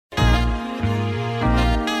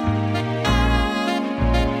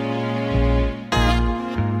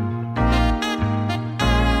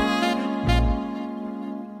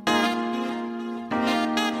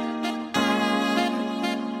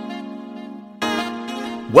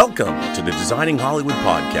Welcome to the Designing Hollywood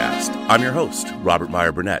podcast. I'm your host, Robert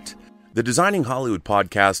Meyer Burnett. The Designing Hollywood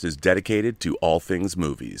podcast is dedicated to all things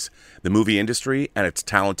movies, the movie industry, and its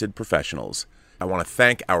talented professionals. I want to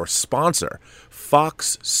thank our sponsor,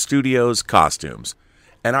 Fox Studios Costumes.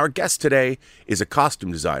 And our guest today is a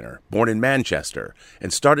costume designer born in Manchester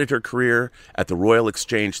and started her career at the Royal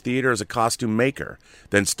Exchange Theatre as a costume maker,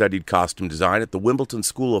 then studied costume design at the Wimbledon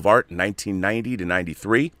School of Art in 1990 to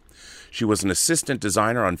 93. She was an assistant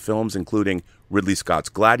designer on films including Ridley Scott's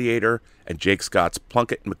Gladiator and Jake Scott's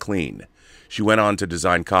Plunkett McLean. She went on to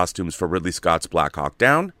design costumes for Ridley Scott's Black Hawk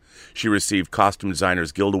Down. She received Costume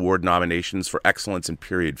Designers Guild Award nominations for Excellence in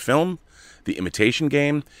Period Film, The Imitation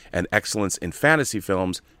Game, and Excellence in Fantasy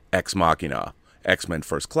Films, Ex Machina, X-Men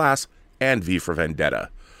First Class, and V for Vendetta.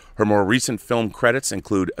 Her more recent film credits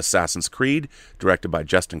include Assassin's Creed, directed by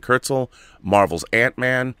Justin Kurzel, Marvel's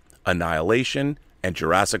Ant-Man, Annihilation, and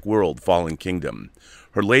Jurassic World Fallen Kingdom.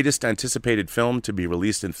 Her latest anticipated film to be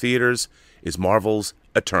released in theaters is Marvel's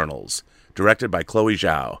Eternals, directed by Chloe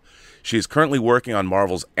Zhao. She is currently working on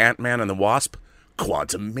Marvel's Ant-Man and the Wasp,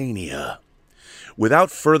 Quantumania.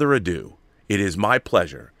 Without further ado, it is my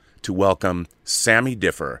pleasure to welcome Sammy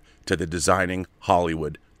Differ to the Designing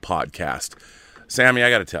Hollywood podcast. Sammy,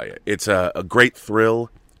 I got to tell you, it's a great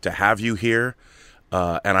thrill to have you here.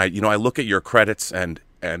 And I look at your credits and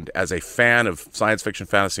as a fan of science fiction,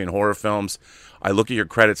 fantasy, and horror films, I look at your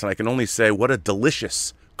credits and I can only say what a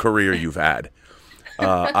delicious career you've had.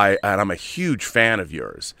 I'm a huge fan of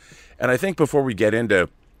yours. And I think before we get into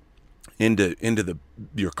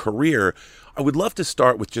your career, I would love to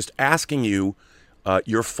start with just asking you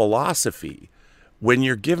your philosophy when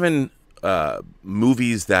you're given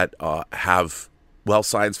movies that have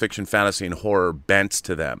science fiction, fantasy, and horror bents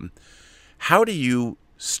to them. How do you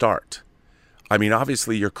start? I mean,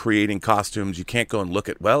 obviously, you're creating costumes. You can't go and look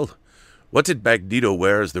at, what did Magneto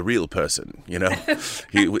wear as the real person? You know,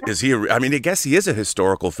 I guess he is a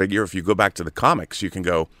historical figure. If you go back to the comics, you can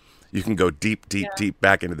go deep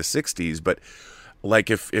back into the '60s. But like,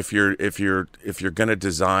 if you're gonna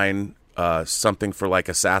design something for like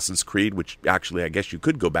Assassin's Creed, which actually I guess you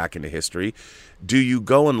could go back into history, do you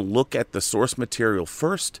go and look at the source material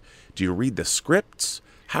first? Do you read the scripts?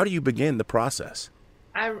 How do you begin the process?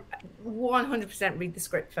 I 100% read the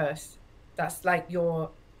script first. That's like your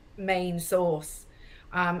main source.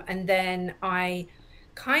 And then I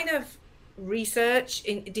kind of research,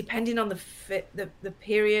 depending on the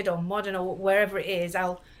period or modern or wherever it is,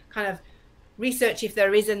 I'll kind of research if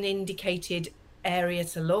there is an indicated area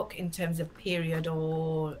to look in terms of period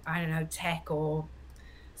or, I don't know, tech or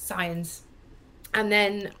science. And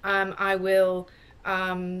then I will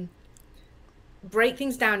break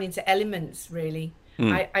things down into elements, really.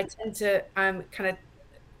 I tend to kind of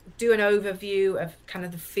do an overview of kind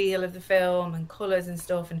of the feel of the film and colors and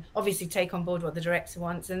stuff, and obviously take on board what the director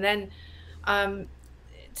wants. And then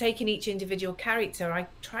taking each individual character, I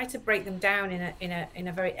try to break them down in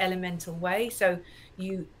a very elemental way. So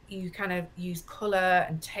you kind of use color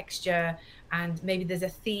and texture, and maybe there's a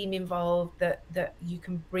theme involved that you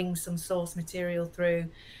can bring some source material through.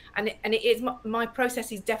 And it is, my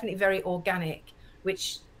process is definitely very organic,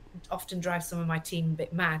 which often drives some of my team a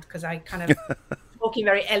bit mad, because I kind of talk in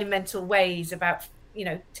very elemental ways about,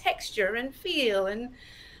 texture and feel and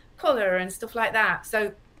color and stuff like that.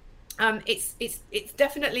 So it's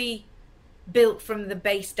definitely built from the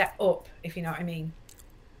base step up, if you know what I mean.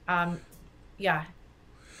 Yeah,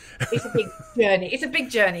 it's a big journey. It's a big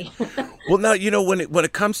journey. Well, now, when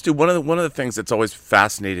it comes to one of the things that's always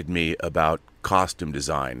fascinated me about costume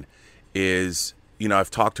design is,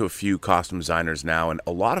 I've talked to a few costume designers now, and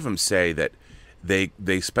a lot of them say that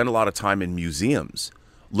they spend a lot of time in museums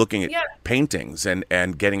looking at paintings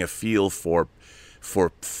and getting a feel for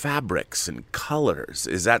fabrics and colors.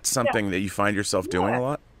 Is that something that you find yourself doing a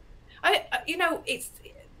lot? I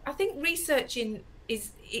think researching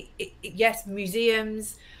is yes,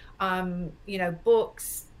 museums,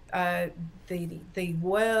 books, the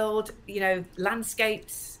world,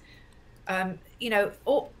 landscapes,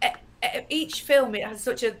 each film, it has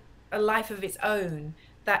such a life of its own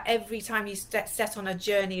that every time you set on a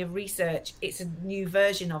journey of research, it's a new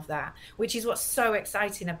version of that, which is what's so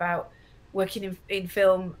exciting about working in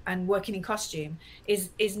film and working in costume is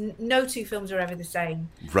no two films are ever the same.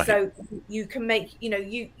 Right. So you can make,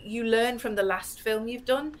 you learn from the last film you've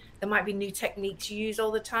done. There might be new techniques you use all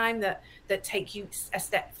the time that take you a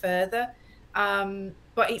step further.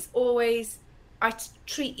 But it's always, I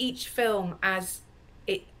treat each film as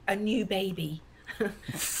a new baby,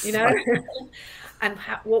 and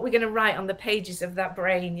what we're going to write on the pages of that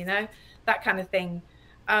brain, that kind of thing.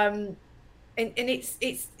 And it's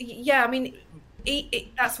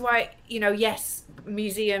that's why, yes,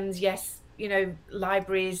 museums, yes,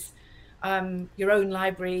 libraries, your own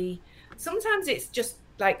library. Sometimes it's just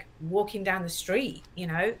like walking down the street,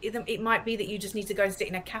 it might be that you just need to go and sit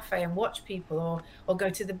in a cafe and watch people, or go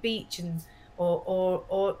to the beach and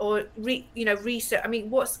research. I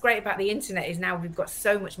mean, what's great about the internet is now we've got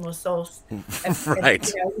so much more source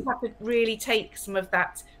Right. you have to really take some of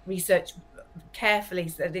that research carefully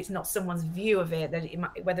so that it's not someone's view of it, that it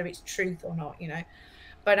might, whether it's truth or not,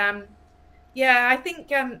 but yeah, I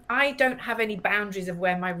think I don't have any boundaries of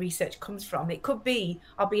where my research comes from. It could be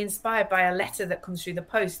I'll be inspired by a letter that comes through the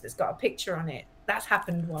post that's got a picture on it. That's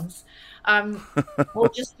happened once. Or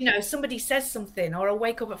just, somebody says something, or I'll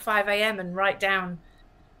wake up at 5 a.m. and write down,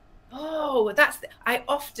 I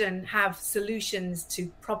often have solutions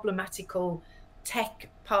to problematical tech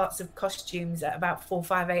parts of costumes at about 4,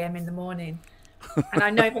 5 a.m. in the morning. And I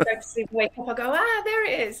know if I go to sleep and wake up, I'll go, there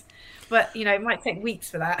it is. But, it might take weeks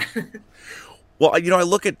for that. Well, I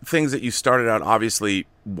look at things that you started out. Obviously,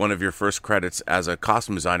 one of your first credits as a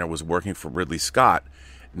costume designer was working for Ridley Scott.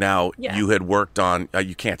 Now, Yeah. you had worked on,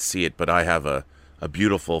 you can't see it, but I have a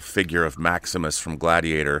beautiful figure of Maximus from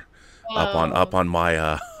Gladiator up on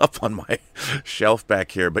my shelf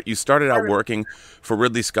back here. But you started out working for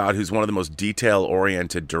Ridley Scott, who's one of the most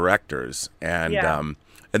detail-oriented directors, and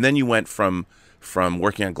and then you went from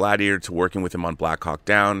working on Gladiator to working with him on Black Hawk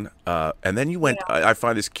Down, and then you went. I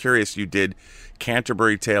find this curious. You did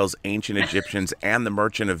Canterbury Tales, Ancient Egyptians, and The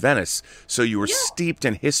Merchant of Venice. So you were steeped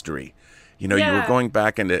in history. You were going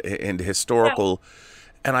back into historical.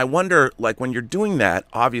 And I wonder, like, when you're doing that,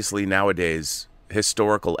 obviously nowadays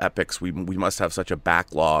historical epics, we must have such a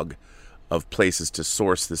backlog of places to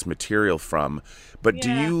source this material from. But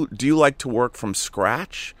do you like to work from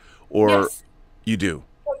scratch, or you do?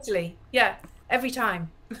 Totally, yeah, every time.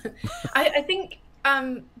 I think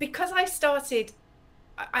because I started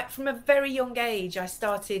from a very young age. I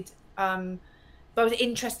started. I was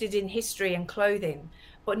interested in history and clothing,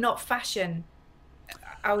 but not fashion.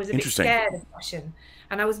 I was a bit scared of fashion,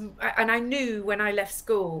 and I knew when I left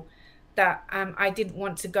school that I didn't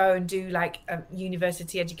want to go and do like a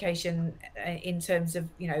university education in terms of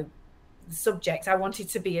subjects. I wanted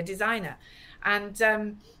to be a designer, and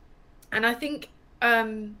I think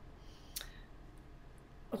I've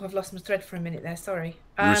lost my thread for a minute there. Sorry.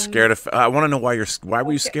 You were scared of. I want to know why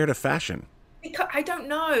were you scared of fashion? Because I don't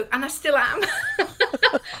know, and I still am.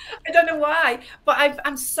 I don't know why, but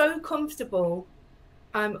I'm so comfortable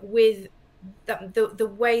with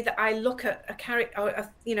the way that I look at a character,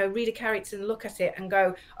 read a character and look at it and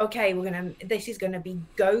go, okay, this is going to be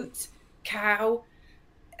goat, cow,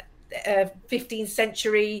 15th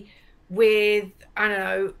century with, I don't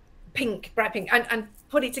know, bright pink, and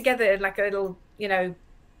put it together like a little,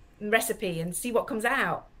 recipe and see what comes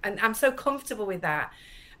out. And I'm so comfortable with that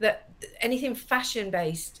anything fashion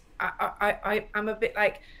based, I'm a bit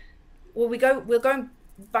like, well, we'll go and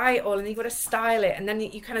buy it all, and you've got to style it, and then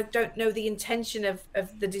you kind of don't know the intention of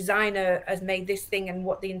the designer has made this thing and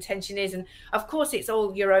what the intention is, and of course it's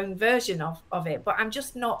all your own version of it, but I'm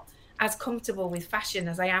just not as comfortable with fashion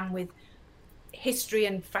as I am with history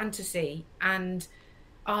and fantasy and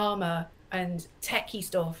armor and techie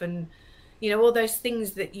stuff, and all those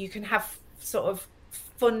things that you can have sort of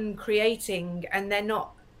fun creating, and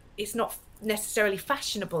it's not necessarily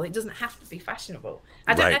fashionable. It doesn't have to be fashionable.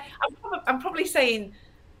 I don't know. I'm probably saying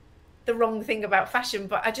the wrong thing about fashion,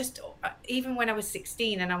 but even when I was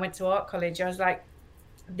 16 and I went to art college, I was like,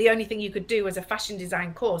 the only thing you could do was a fashion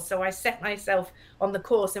design course. So I set myself on the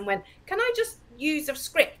course and went, can I just use a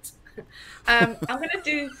script? I'm going to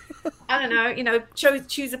do, I don't know,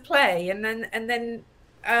 choose a play, and then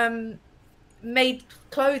made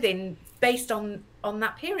clothing based on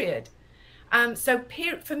that period.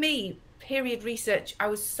 For me, period research I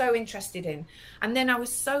was so interested in, and then I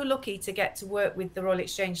was so lucky to get to work with the Royal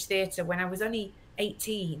Exchange Theatre when I was only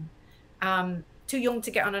 18, too young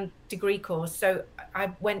to get on a degree course. So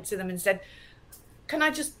I went to them and said, can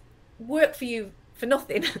I just work for you for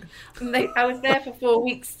nothing? And I was there for 4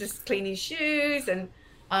 weeks just cleaning shoes and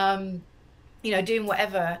doing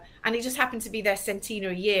whatever, and it just happened to be their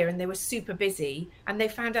centenary year, and they were super busy, and they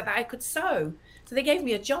found out that I could sew, so they gave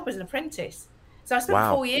me a job as an apprentice. So I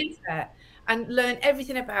spent 4 years there and learned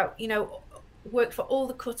everything about, work for all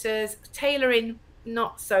the cutters, tailoring,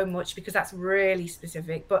 not so much because that's really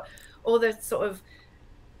specific, but all the sort of,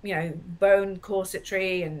 bone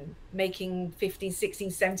corsetry and making 15th,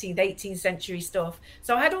 16th, 17th, 18th century stuff.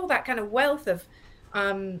 So I had all that kind of wealth of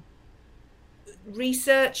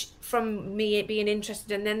research from me being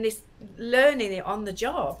interested, and then this learning it on the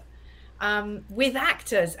job. with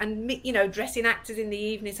actors and, you know, dressing actors in the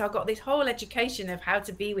evening. So I got this whole education of how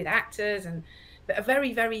to be with actors, and at a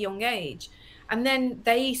very, very young age. And then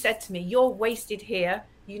they said to me, "You're wasted here.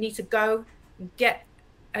 You need to go and get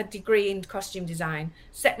a degree in costume design,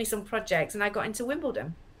 set me some projects." And I got into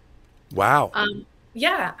Wimbledon. Wow.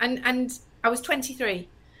 Yeah, and I was 23,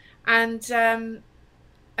 and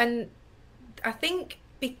I think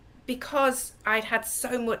because I'd had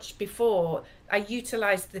so much before, I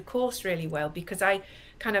utilized the course really well, because I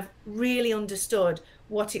kind of really understood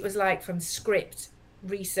what it was like from script,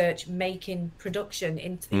 research, making, production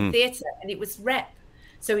into the theatre, and it was rep.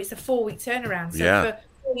 So it's a 4-week turnaround. So Yeah. for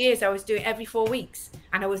 4 years, I was doing every 4 weeks,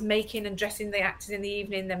 and I was making and dressing the actors in the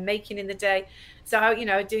evening, then making in the day. So, you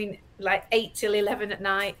know, doing like 8 till 11 at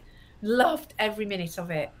night. Loved every minute of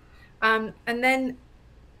it. And then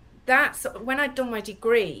that's when I'd done my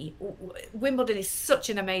degree. Wimbledon is such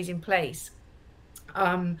an amazing place.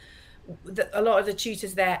 A lot of the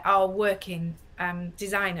tutors there are working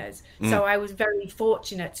designers. So I was very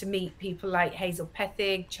fortunate to meet people like Hazel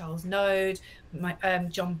Pethig, Charles Node,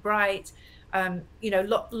 John Bright, you know,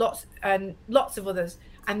 lots of others.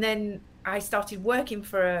 And then I started working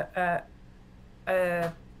for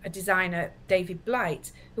a designer, David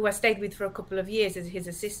Blight, who I stayed with for a couple of years as his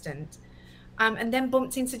assistant. And then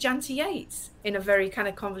bumped into Janty Yates in a very kind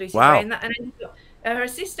of convoluted way, and ended up her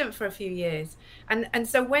assistant for a few years. And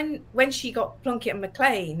so when she got Plunkett and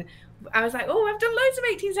Maclean, I was like, oh, I've done loads of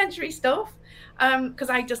 18th century stuff, because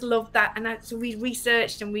I just loved that. And so we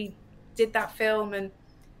researched and we did that film, and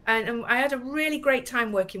I had a really great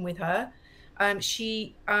time working with her.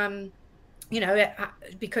 She, you know,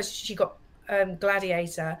 because she got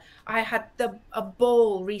Gladiator, I had a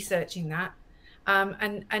ball researching that.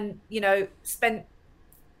 And you know, spent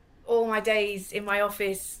all my days in my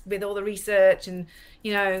office with all the research, and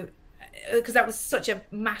you know, because that was such a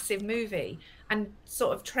massive movie, and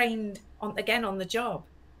sort of trained on the job,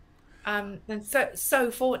 and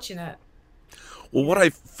so fortunate. Well, what I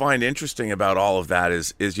find interesting about all of that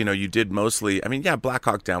is you know, you did mostly, I mean, yeah, Black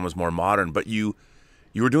Hawk Down was more modern, but you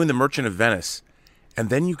were doing The Merchant of Venice, and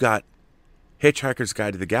then you got Hitchhiker's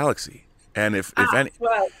Guide to the Galaxy. And if any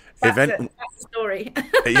that's a story.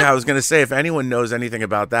 Yeah, I was going to say, if anyone knows anything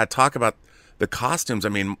about that, talk about the costumes. I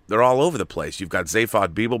mean, they're all over the place. You've got Zaphod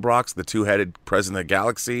Beeblebrox, the two-headed president of the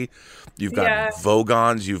galaxy. You've got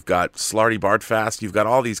Vogons. You've got Slarty Bartfast. You've got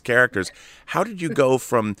all these characters. How did you go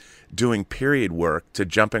from doing period work to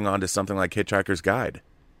jumping onto something like Hitchhiker's Guide?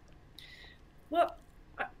 Well,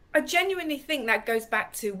 I genuinely think that goes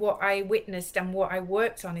back to what I witnessed and what I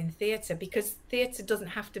worked on in theatre, because theatre doesn't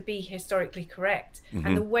have to be historically correct.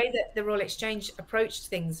 And the way that the Royal Exchange approached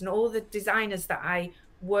things, and all the designers that I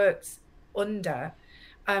worked under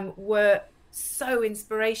were so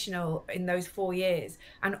inspirational in those 4 years,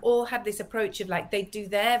 and all had this approach of like, they do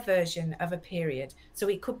their version of a period. So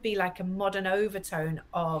it could be like a modern overtone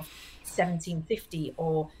of 1750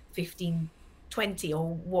 or 1520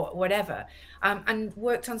 or whatever, and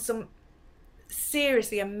worked on some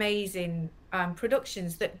seriously amazing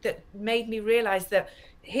productions that made me realize that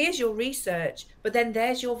here's your research, but then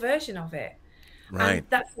there's your version of it. Right.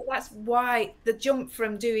 And that's why the jump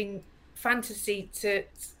from doing fantasy to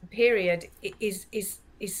period is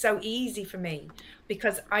so easy for me,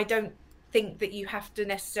 because I don't think that you have to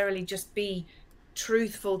necessarily just be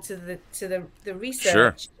truthful to the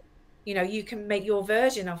research. Sure. You know, you can make your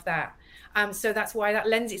version of that. So that's why that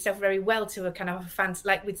lends itself very well to a kind of a fantasy,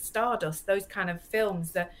 like with Stardust, those kind of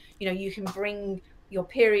films that, you know, you can bring your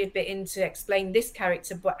period bit in to explain this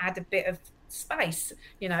character, but add a bit of spice,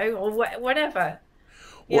 you know, or whatever.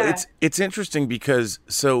 Well, Yeah. it's interesting because,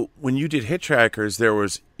 so when you did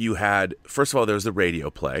Hitchhikers, you had, first of all, there was the radio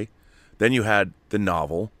play, then you had the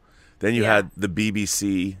novel, then you had the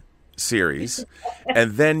BBC series,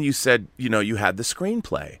 and then you said, you know, you had the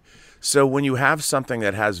screenplay. So when you have something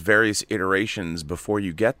that has various iterations before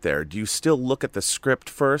you get there, do you still look at the script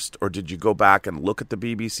first, or did you go back and look at the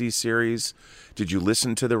BBC series? Did you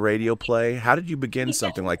listen to the radio play? How did you begin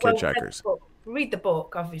something like Hitchhikers? Read the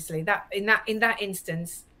book, obviously. That in that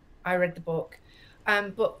instance, I read the book.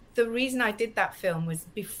 But the reason I did that film was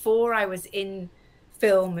before I was in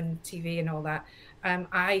film and TV and all that.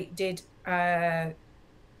 I did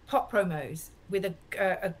pop promos with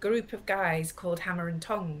a group of guys called Hammer and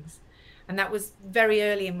Tongs. And that was very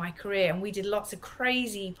early in my career. And we did lots of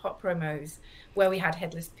crazy pop promos where we had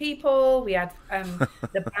headless people. We had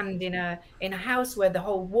the band in a house where the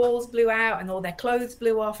whole walls blew out and all their clothes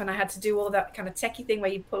blew off. And I had to do all that kind of techie thing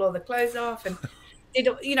where you pull all the clothes off. And did,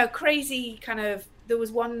 you know, crazy kind of, there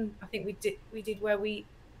was one I think we did where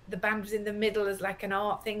the band was in the middle as like an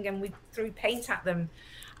art thing, and we threw paint at them.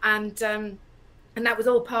 And that was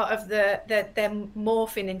all part of them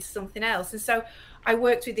morphing into something else. And so I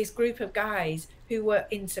worked with this group of guys who were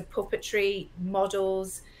into puppetry,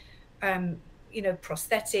 models,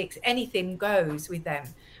 prosthetics, anything goes with them.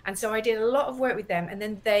 And so I did a lot of work with them, and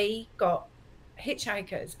then they got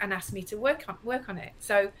Hitchhikers and asked me to work on it.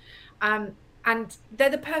 So and they're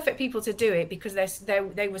the perfect people to do it, because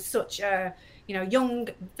they were such a young,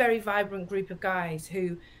 very vibrant group of guys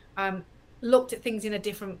who looked at things in a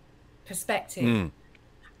different perspective.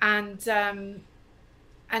 And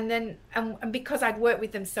then because I'd worked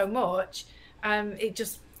with them so much, it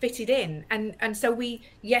just fitted in. And so we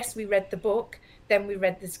read the book, then we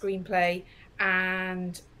read the screenplay,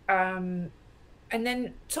 and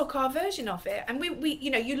then took our version of it. And we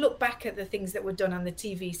you look back at the things that were done on the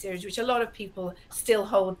TV series, which a lot of people still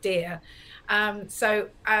hold dear,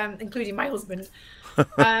 including my husband.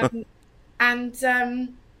 And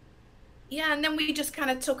then we just kind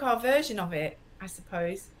of took our version of it, I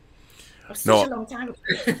suppose. Such a long time ago.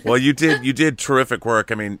 Well, you did terrific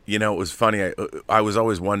work. I mean, it was funny. I was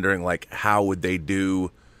always wondering, like, how would they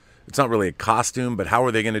do? It's not really a costume, but how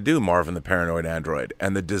are they going to do Marvin the Paranoid Android?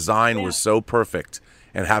 And the design was so perfect.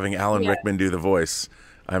 And having Alan Rickman do the voice,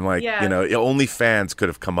 I'm like, only fans could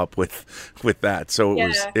have come up with that. So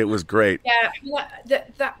it was great. Yeah,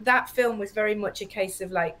 that film was very much a case of,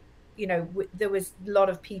 like, there was a lot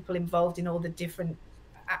of people involved in all the different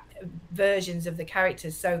versions of the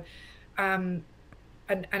characters. So, and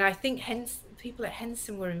I think people at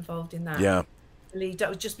Henson were involved in that. Yeah, that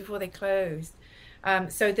was just before they closed.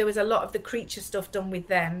 So there was a lot of the creature stuff done with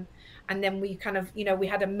them, and then we kind of, we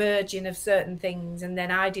had a merging of certain things, and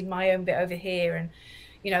then I did my own bit over here, and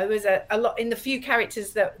there was a lot in the few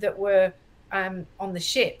characters that were on the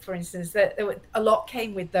ship, for instance, that a lot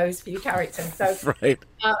came with those few characters. So right,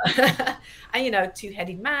 and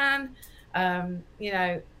two-headed man, I'm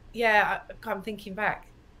thinking back.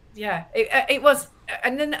 Yeah, it was,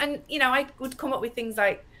 and I would come up with things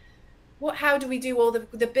like, how do we do all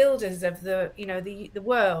the builders of the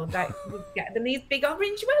world? Like, we get them these big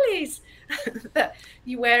orange wellies that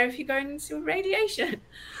you wear if you're going into radiation,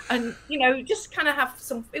 and just kind of have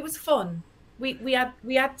some. It was fun. We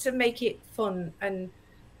had to make it fun and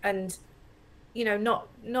not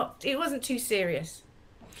it wasn't too serious,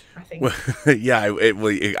 I think. Well,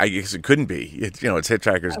 I guess it couldn't be. It's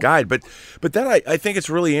Hitchhiker's Guide, but then I think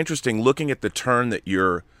it's really interesting looking at the turn that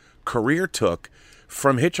your career took.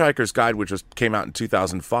 From Hitchhiker's Guide, which came out in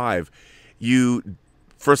 2005,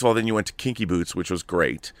 first of all, then you went to Kinky Boots, which was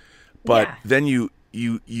great, but then you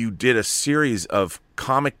did a series of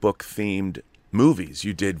comic book themed movies.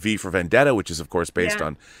 You did V for Vendetta, which is of course based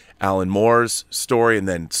on Alan Moore's story, and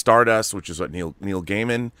then Stardust, which is what Neil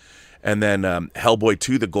Gaiman, and then Hellboy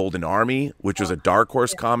 2: The Golden Army, which was a Dark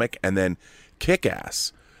Horse comic, and then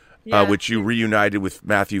Kick-Ass, which you reunited with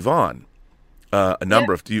Matthew Vaughn. A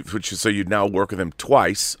number of so you'd now work with him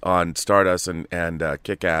twice on Stardust and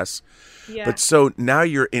Kick-Ass, but so now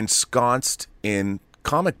you're ensconced in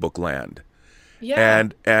comic book land,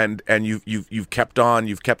 and you've kept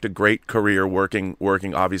a great career working.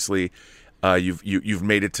 Obviously, you've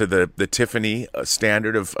made it to the Tiffany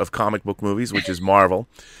standard of comic book movies, which is Marvel.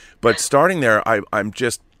 But starting there, I'm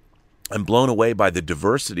blown away by the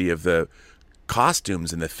diversity of the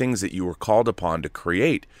costumes and the things that you were called upon to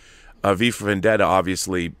create. V for Vendetta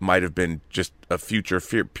obviously might have been just a future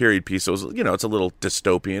period piece. So it was, it's a little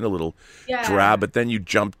dystopian, a little drab. But then you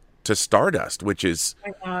jump to Stardust, which is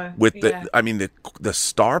with the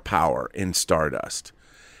star power in Stardust,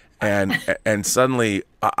 and suddenly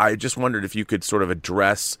I just wondered if you could sort of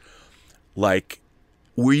address, like,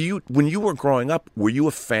 when you were growing up, were you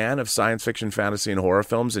a fan of science fiction, fantasy, and horror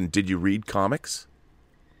films, and did you read comics?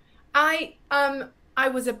 I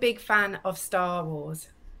was a big fan of Star Wars.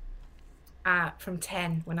 From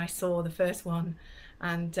 10 when I saw the first one,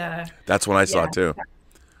 and that's when I saw it too.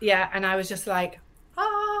 Yeah, and I was just like,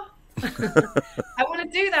 I want to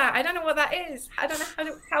do that. I don't know what that is. I don't know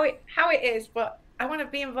how it is, but I want to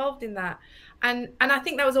be involved in that. And I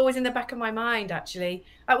think that was always in the back of my mind. Actually,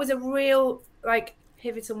 that was a real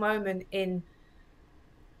pivotal moment in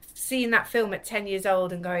seeing that film at 10 years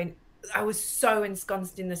old and going, I was so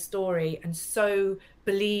ensconced in the story and so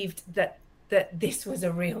believed that this was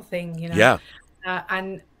a real thing, it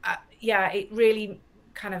really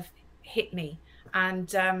kind of hit me.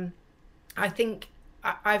 And I think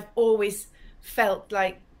I've always felt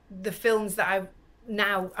like the films that I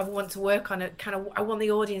want to work on, I want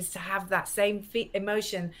the audience to have that same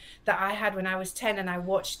emotion that I had when I was 10 and I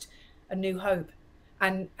watched A New Hope,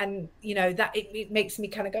 and that it makes me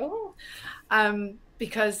kind of go,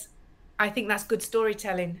 because I think that's good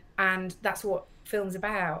storytelling, and that's what film's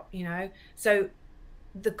about, you know. So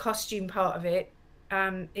the costume part of it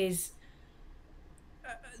is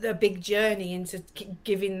the big journey into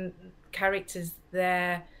giving characters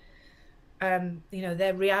their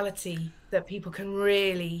their reality that people can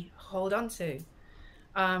really hold on to.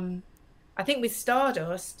 I think with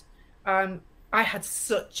Stardust, I had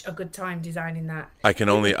such a good time designing that.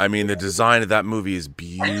 I mean, the design of that movie is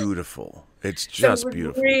beautiful. It's So it just was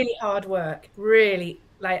beautiful. really hard work, really.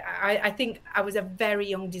 Like I think I was a very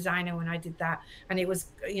young designer when I did that, and it was,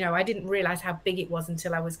 I didn't realize how big it was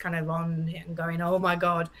until I was kind of on it and going, oh my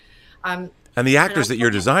God. And the And I actors that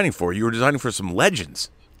you're designing for, you were designing for some legends.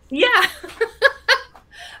 Yeah,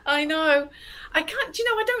 I know. I can't,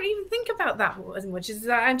 I don't even think about that as much as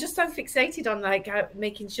I'm just so fixated on like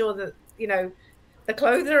making sure that, the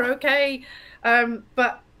clothes are okay.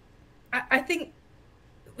 But I think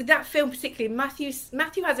with that film particularly, Matthew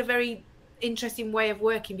has a very interesting way of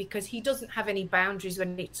working because he doesn't have any boundaries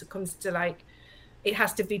when it comes to like, it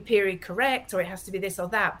has to be period correct or it has to be this or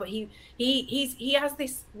that. But he has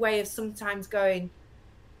this way of sometimes going,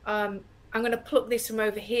 I'm going to pluck this from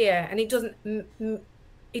over here, and it doesn't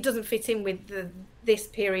fit in with this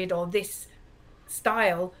period or this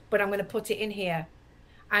style, but I'm going to put it in here,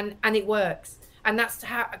 and it works. And that's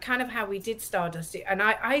how we did Stardust. And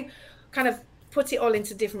I kind of put it all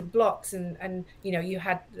into different blocks, and you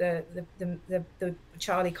had the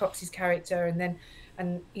Charlie Cox's character, and then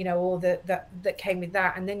all that came with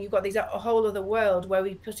that, and then you've got a whole other world where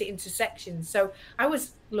we put it into sections. So I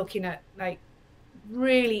was looking at like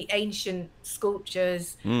really ancient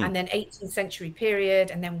sculptures, and then 18th century period,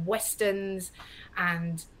 and then westerns,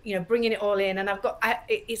 and bringing it all in. And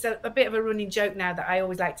it's a bit of a running joke now that I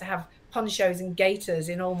always like to have ponchos and gaiters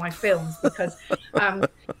in all my films because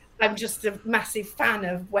I'm just a massive fan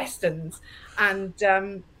of westerns. And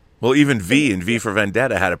well, even V for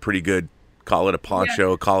Vendetta had a pretty good, call it a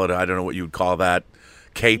poncho, call it I don't know what you would call that,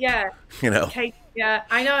 cape. Cape, yeah,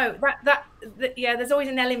 I know that there's always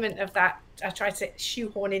an element of that I try to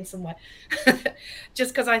shoehorn in somewhere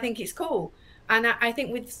just because I think it's cool. And I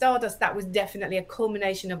think with Stardust, that was definitely a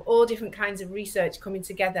culmination of all different kinds of research coming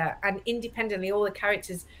together, and independently, all the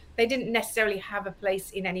characters, they didn't necessarily have a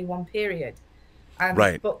place in any one period.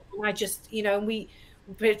 Right. But I just,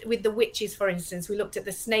 with the witches, for instance, we looked at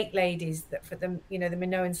the snake ladies, that for them, the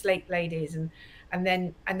Minoan snake ladies, and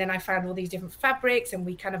then I found all these different fabrics, and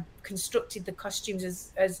we kind of constructed the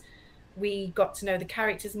costumes as we got to know the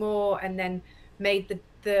characters more, and then made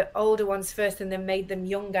the older ones first and then made them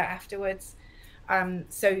younger afterwards.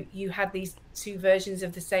 So you had these two versions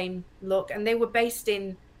of the same look, and they were based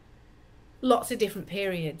in lots of different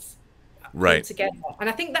periods, right, together. And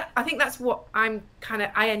I think that's what I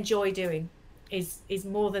enjoy doing is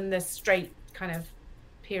more than the straight kind of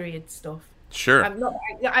period stuff. Sure.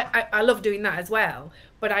 I love doing that as well,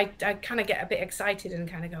 but I kind of get a bit excited and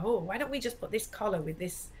kind of go, oh, why don't we just put this collar with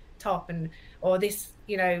this top or this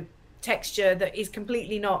texture that is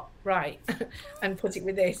completely not right and put it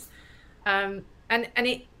with this. And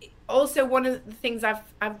it also, one of the things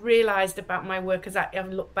I've realized about my work as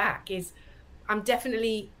I've looked back is I'm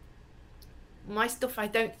definitely, my stuff I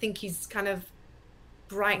don't think is kind of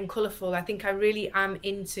bright and colorful. I think I really am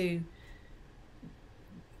into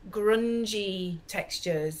grungy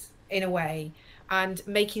textures in a way, and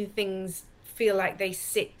making things feel like they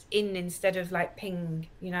sit in instead of like ping,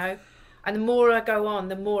 And the more I go on,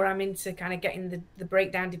 the more I'm into kind of getting the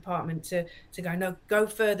breakdown department to go, no, go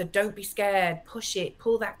further, don't be scared, push it,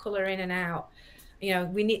 pull that color in and out.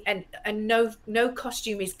 We need, and no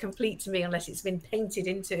costume is complete to me unless it's been painted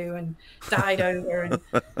into and dyed over and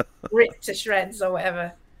ripped to shreds or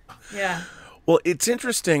whatever. Yeah. Well, it's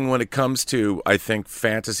interesting when it comes to, I think,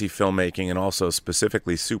 fantasy filmmaking and also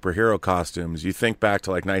specifically superhero costumes. You think back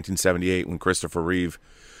to like 1978 when Christopher Reeve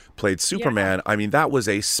played Superman. Yeah. I mean, that was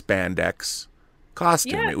a spandex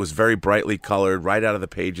costume. Yeah. It was very brightly colored, right out of the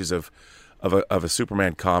pages of a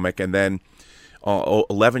Superman comic. And then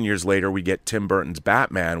 11 years later, we get Tim Burton's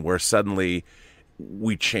Batman, where suddenly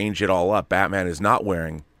we change it all up. Batman is not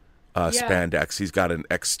wearing spandex. He's got an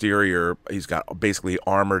exterior. He's got basically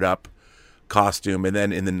armored up costume. And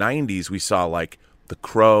then in the 90s, we saw like The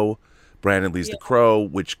Crow, Brandon Lee's The Crow,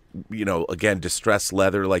 which, again, distressed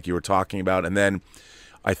leather like you were talking about. And then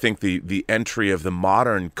I think the entry of the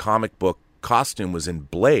modern comic book costume was in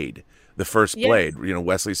Blade, the first Blade.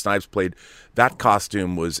 Wesley Snipes played. That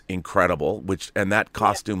costume was incredible, and that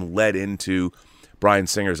costume led into Bryan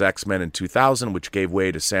Singer's X-Men in 2000, which gave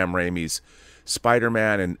way to Sam Raimi's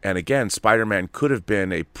Spider-Man. And again, Spider-Man could have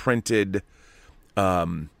been a printed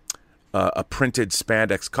a printed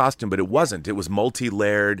spandex costume, but it wasn't. It was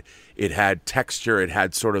multi-layered. It had texture. It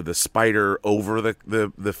had sort of the spider over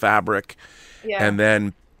the fabric. Yeah. And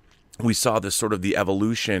then we saw this sort of the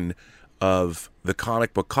evolution of the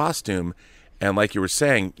comic book costume. And like you were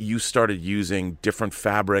saying, you started using different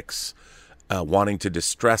fabrics, wanting to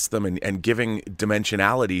distress them and giving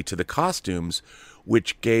dimensionality to the costumes,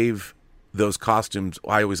 which gave those costumes,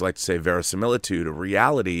 I always like to say, verisimilitude, a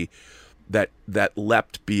reality that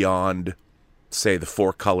leapt beyond, say, the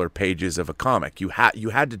 4-color pages of a comic. You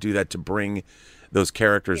had to do that to bring those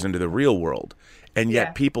characters into the real world. And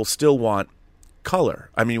yet people still want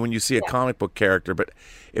color. I mean, when you see a comic book character, but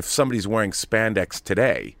if somebody's wearing spandex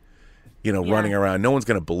today, running around, no one's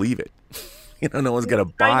going to believe it. No one's going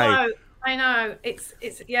to buy. I know. It's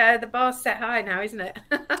the bar's set high now, isn't it?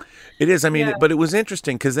 It is. I mean, but it was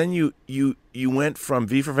interesting because then you went from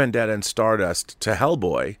V for Vendetta and Stardust to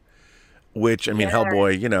Hellboy, which, I mean,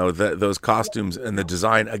 Hellboy, those costumes and the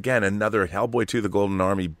design, again, another Hellboy 2, The Golden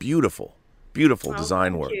Army, beautiful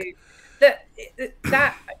design work.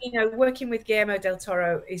 That, working with Guillermo del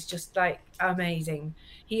Toro is just like amazing.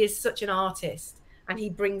 He is such an artist and he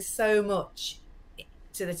brings so much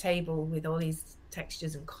to the table with all these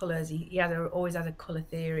textures and colors. He always has a color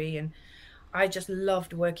theory, and I just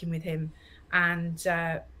loved working with him. And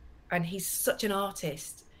he's such an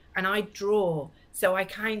artist, and I draw, so I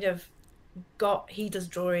kind of he does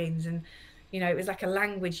drawings, and it was like a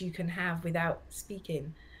language you can have without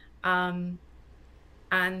speaking. And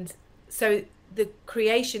so the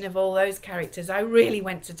creation of all those characters, I really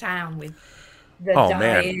went to town with the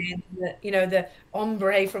dyeing, the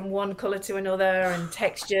ombre from one color to another, and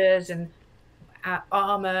textures and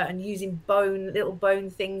armor, and using little bone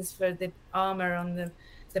things for the armor on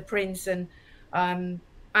the prince. And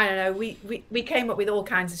I don't know, we came up with all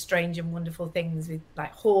kinds of strange and wonderful things, with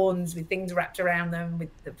like horns with things wrapped around them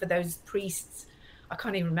for those priests. I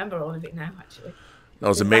can't even remember all of it now, actually. That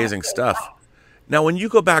was amazing stuff. Now, when you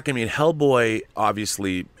go back, I mean, Hellboy,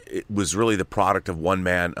 obviously, it was really the product of one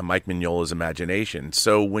man, Mike Mignola's imagination.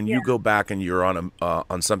 So when you go back and you're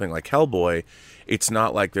on something like Hellboy, it's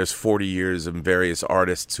not like there's 40 years of various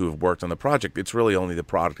artists who have worked on the project. It's really only the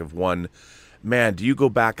product of one man. Do you go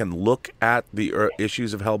back and look at the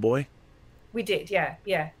issues of Hellboy? We did,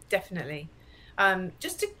 yeah, definitely.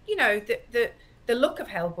 Just to, the look of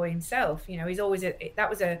Hellboy himself, he's always that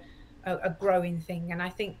was a growing thing, and I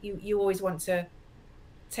think you always want to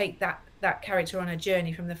take that character on a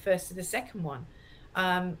journey from the first to the second one,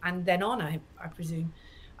 and then on, I presume.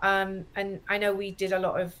 And I know we did a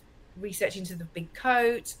lot of research into the big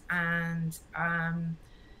coat, and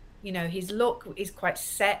his look is quite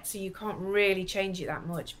set, so you can't really change it that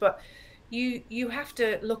much, but you have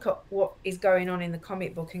to look at what is going on in the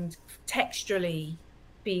comic book and texturally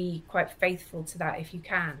be quite faithful to that if you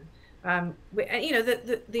can.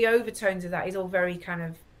 The overtones of that is all very kind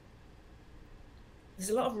of, there's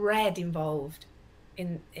a lot of red involved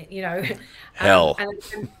in hell.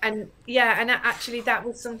 And actually that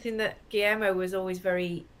was something that Guillermo was always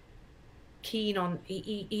very keen on.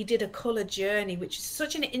 He did a color journey, which is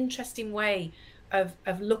such an interesting way of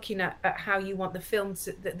looking at how you want the film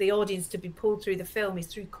the audience to be pulled through the film, is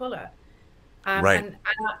through color. Right. And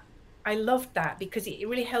I loved that, because it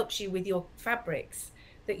really helps you with your fabrics,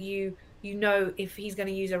 that you if he's going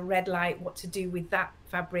to use a red light, what to do with that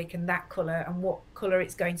fabric and that color, and what color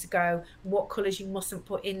it's going to go, what colors you mustn't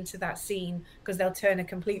put into that scene because they'll turn a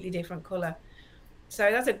completely different color.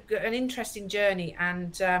 So that's an interesting journey,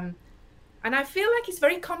 and I feel like it's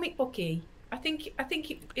very comic booky. I think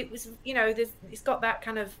it was, it's got that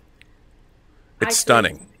kind of. It's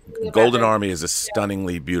stunning. Golden Army is a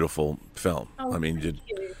stunningly beautiful film. I mean,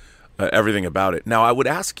 everything about it. Now, I would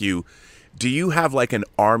ask you, do you have like an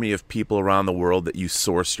army of people around the world that you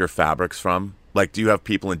source your fabrics from? Like, do you have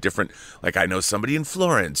people in different, like I know somebody in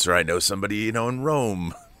Florence, or I know somebody, in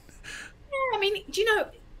Rome? Yeah, I mean, do you know,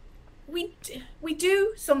 we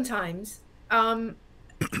do sometimes.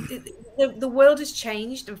 The world has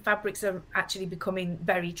changed, and fabrics are actually becoming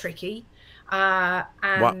very tricky.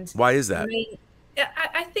 And why is that?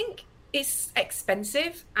 I think it's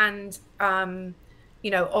expensive, and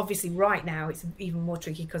obviously right now it's even more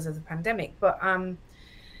tricky because of the pandemic. But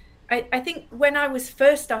I think when I was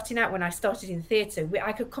first starting out, when I started in theatre,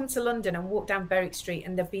 I could come to London and walk down Berwick Street,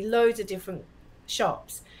 and there'd be loads of different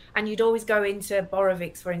shops, and you'd always go into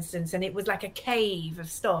Borovics, for instance, and it was like a cave of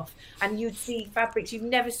stuff, and you'd see fabrics you've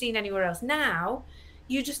never seen anywhere else. Now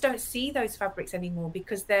you just don't see those fabrics anymore,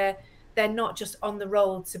 because they're not just on the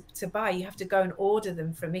roll to buy. You have to go and order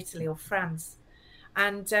them from Italy or France,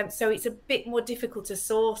 and so it's a bit more difficult to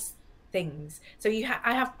source things. So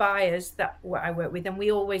I have buyers that what I work with, and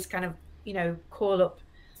we always kind of, call up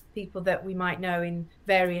people that we might know in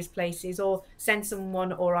various places, or send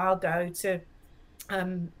someone, or I'll go to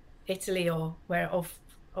Italy or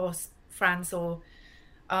or France, or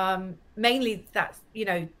mainly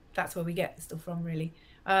that's where we get the stuff from, really.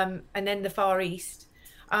 And then the Far East,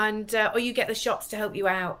 and or you get the shops to help you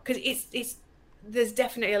out, because it's there's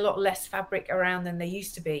definitely a lot less fabric around than there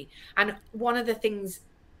used to be. And one of the things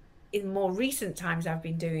in more recent times I've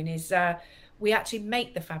been doing is we actually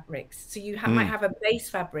make the fabrics. So you might have a base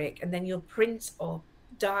fabric, and then you'll print or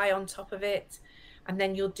dye on top of it, and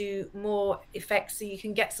then you'll do more effects, so you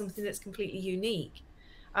can get something that's completely unique.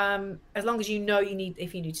 As long as you need,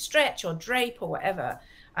 if you need to stretch or drape or whatever,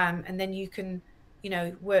 and then you can,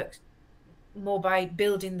 work more by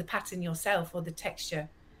building the pattern yourself, or the texture.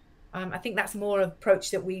 I think that's more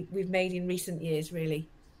approach that we've made in recent years, really.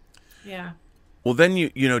 Yeah. Well, then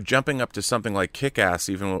jumping up to something like Kick-Ass,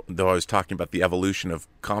 even though I was talking about the evolution of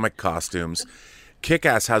comic costumes,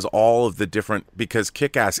 Kick-Ass has all of the different, because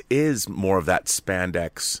Kick-Ass is more of that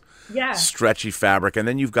spandex, stretchy fabric, and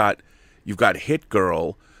then you've got Hit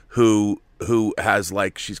Girl, who has,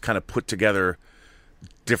 like, she's kind of put together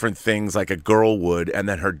different things like a girl would, and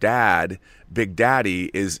then her dad, Big Daddy,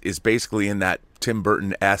 is basically in that Tim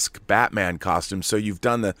Burton-esque Batman costume. So you've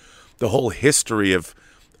done the whole history of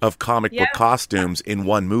comic book costumes in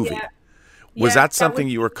one movie. Was that something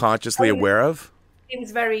you were consciously aware of? It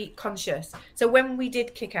was very conscious. So when we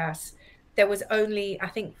did Kick-Ass, there was only, I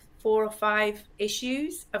think, 4 or 5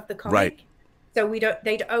 issues of the comic. Right. So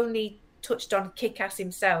they'd only touched on Kick-Ass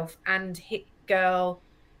himself and Hit Girl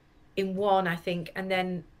in one, I think, and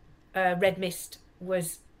then Red Mist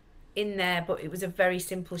was in there, but it was a very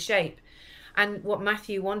simple shape. And what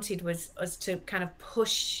Matthew wanted was us to kind of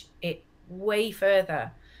push it way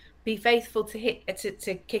further, be faithful to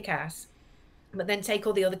Kick-Ass, but then take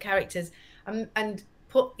all the other characters and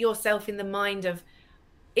put yourself in the mind of,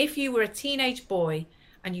 if you were a teenage boy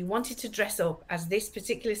and you wanted to dress up as this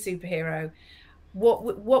particular superhero,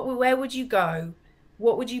 where would you go?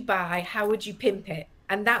 What would you buy? How would you pimp it?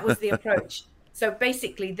 And that was the approach. So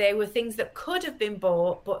basically, there were things that could have been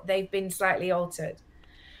bought, but they've been slightly altered,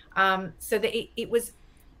 so that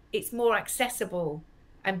it's more accessible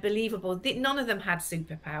and believable. None of them had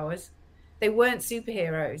superpowers. They weren't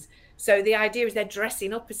superheroes. So the idea is they're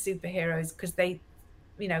dressing up as superheroes because they,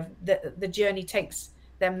 the journey takes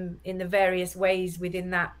them in the various ways within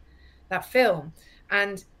that film.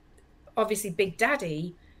 And obviously Big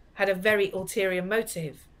Daddy had a very ulterior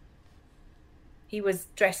motive. He was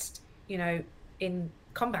dressed, in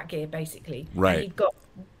combat gear, basically. Right. And he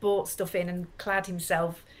bought stuff in and clad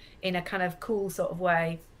himself in a kind of cool sort of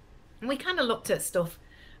way. And we kind of looked at stuff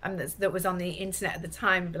that was on the internet at the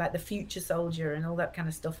time, like the Future Soldier and all that kind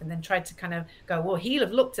of stuff, and then tried to kind of go, well, he'll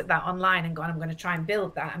have looked at that online and gone, I'm going to try and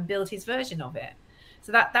build that and build his version of it.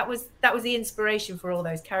 So that was the inspiration for all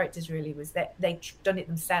those characters, really, was that they'd done it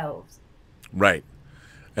themselves. Right.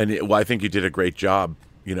 And I think you did a great job,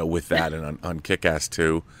 with that and on Kick-Ass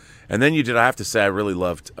too. And then I have to say, I really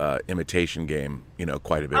loved Imitation Game,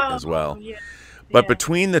 quite a bit as well. Yeah. But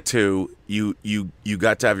between the two, you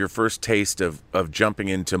got to have your first taste of jumping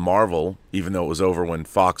into Marvel, even though it was over when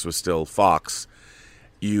Fox was still Fox.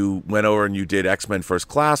 You went over and you did X-Men First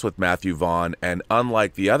Class with Matthew Vaughn, and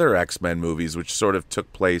unlike the other X-Men movies, which sort of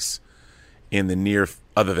took place in the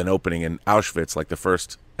other than opening in Auschwitz, like the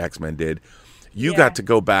first X-Men did, you got to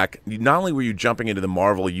go back. Not only were you jumping into the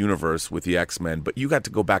Marvel universe with the X-Men, but you got to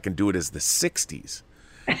go back and do it as the 60s.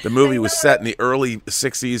 The movie was set in the early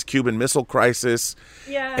 60s, Cuban Missile Crisis,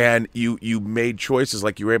 and you made choices,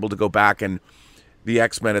 like you were able to go back, and the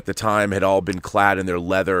X-Men at the time had all been clad in their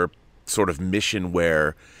leather sort of mission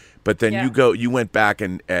wear, but then you went back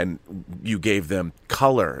and you gave them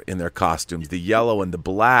color in their costumes, the yellow and the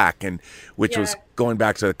black, and which was going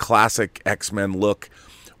back to the classic X-Men look.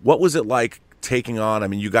 What was it like taking on? I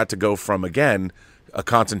mean, you got to go from, again, a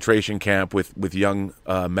concentration camp with young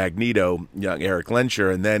Magneto, young Eric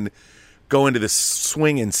Lenscher, and then go into the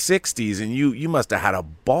swinging 60s, and you must have had a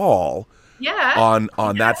ball on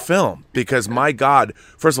that film, because my God,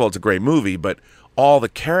 first of all, it's a great movie, but all the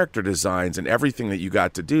character designs and everything that you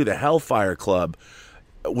got to do, the Hellfire Club,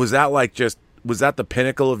 was that the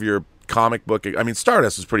pinnacle of your comic book? I mean,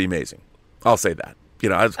 Stardust was pretty amazing. I'll say that.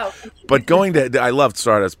 But I loved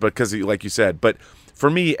Stardust because, like you said, but for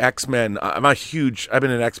me, X-Men, I've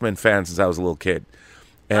been an X-Men fan since I was a little kid.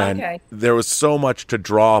 And there was so much to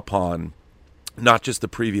draw upon, not just the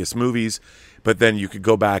previous movies, but then you could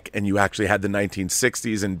go back and you actually had the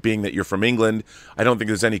 1960s. And being that you're from England, I don't think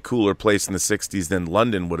there's any cooler place in the 60s than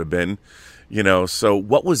London would have been, So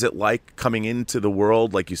what was it like coming into the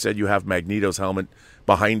world? Like you said, you have Magneto's helmet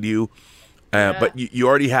behind you, but you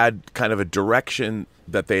already had kind of a direction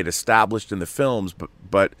that they had established in the films.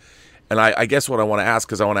 But and I guess what I want to ask,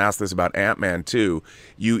 because I want to ask this about Ant-Man too.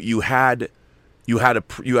 You had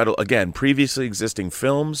again previously existing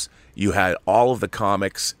films. You had all of the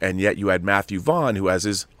comics, and yet you had Matthew Vaughn, who has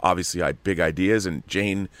his obviously big ideas, and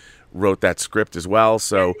Jane wrote that script as well.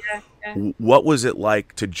 So what was it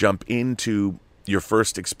like to jump into your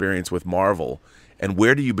first experience with Marvel, and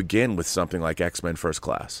where do you begin with something like X-Men First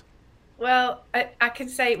Class? Well, I can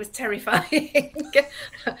say it was terrifying.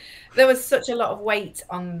 There was such a lot of weight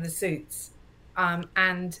on the suits.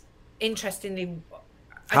 And interestingly,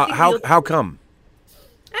 how come?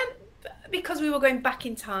 Because we were going back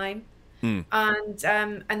in time, and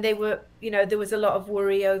they were, there was a lot of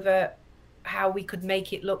worry over how we could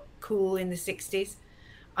make it look cool in the 60s.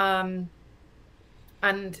 And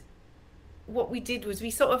what we did was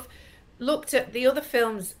we sort of looked at the other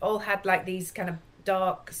films, all had like these kind of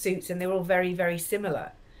dark suits, and they were all very, very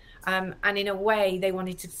similar. And in a way, they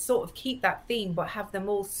wanted to sort of keep that theme, but have them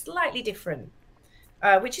all slightly different,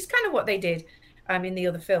 which is kind of what they did in the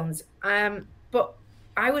other films. But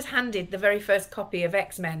I was handed the very first copy of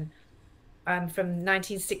X-Men from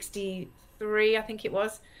 1963, I think it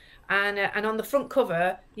was. And on the front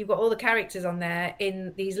cover, you've got all the characters on there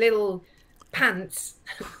in these little pants,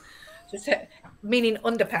 meaning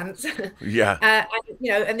underpants. Yeah.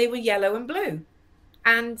 And they were yellow and blue.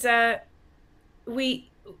 And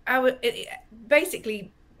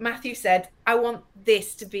basically, Matthew said, I want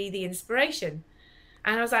this to be the inspiration.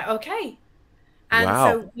 And I was like, okay. And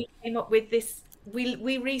so we came up with this.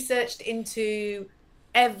 We researched into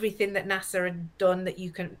everything that NASA had done that you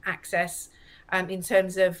can access in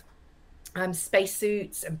terms of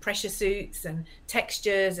spacesuits and pressure suits and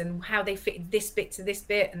textures and how they fit this bit to this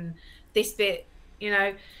bit and this bit,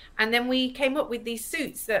 and then we came up with these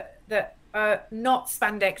suits that are not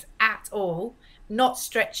spandex at all, not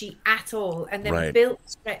stretchy at all, and then built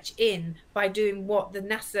stretch in by doing what the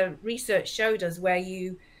NASA research showed us, where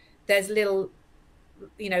there's little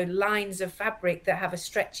lines of fabric that have a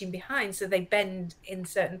stretching behind, so they bend in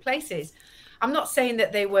certain places. I'm not saying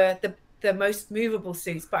that they were the most movable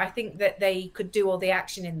suits, but I think that they could do all the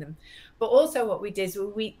action in them. But also what we did is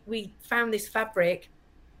we found this fabric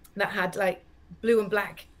that had like blue and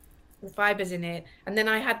black fibers in it, and then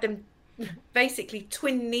I had them basically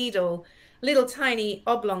twin needle little tiny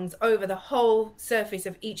oblongs over the whole surface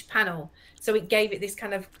of each panel, so it gave it this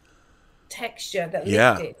kind of texture that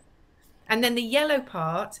lifted. And then the yellow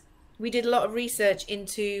part, we did a lot of research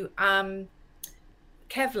into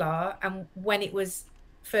Kevlar and when it was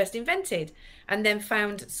first invented, and then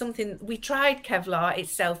found something. We tried Kevlar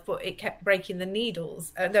itself, but it kept breaking the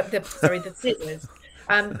needles. The scissors.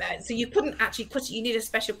 So you couldn't actually cut it. You need a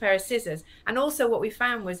special pair of scissors. And also what we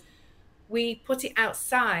found was we put it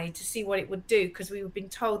outside to see what it would do, because we were being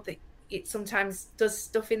told that it sometimes does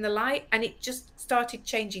stuff in the light, and it just started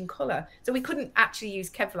changing color. So we couldn't actually use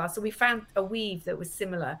Kevlar. So we found a weave that was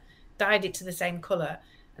similar, dyed it to the same color,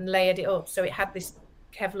 and layered it up so it had this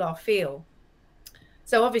Kevlar feel.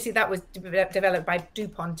 So obviously that was developed by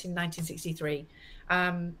DuPont in 1963.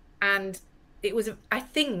 And it was, I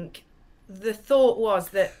think the thought was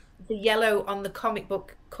that the yellow on the comic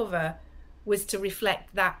book cover was to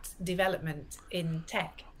reflect that development in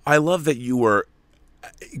tech. I love that you were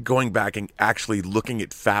going back and actually looking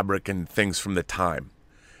at fabric and things from the time,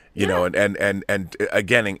 and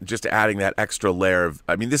again, just adding that extra layer of,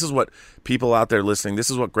 this is what people out there listening, this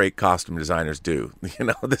is what great costume designers do.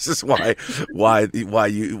 This is why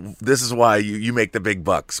you make the big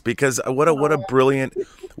bucks, because what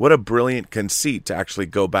a brilliant conceit to actually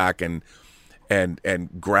go back and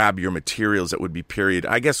grab your materials that would be period.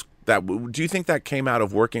 I guess do you think that came out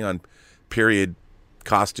of working on period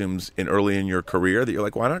costumes early in your career, that you're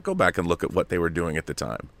like, why not go back and look at what they were doing at the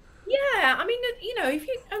time? Yeah,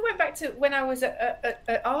 I went back to when I was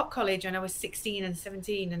at art college when I was 16 and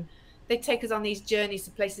 17, and they'd take us on these journeys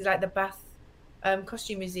to places like the Bath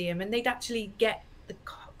Costume Museum, and they'd actually get the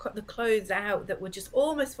clothes out that were just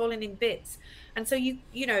almost falling in bits. And so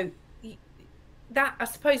that, I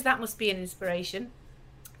suppose that must be an inspiration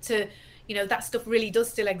to, that stuff really does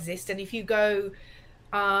still exist. And if you go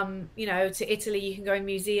to Italy, you can go in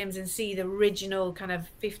museums and see the original kind of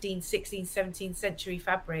 15th, 16th, 17th century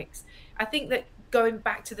fabrics. I think that going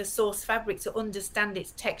back to the source fabric to understand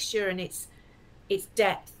its texture and its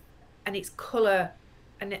depth and its color,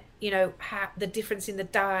 and how the difference in the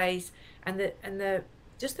dyes and the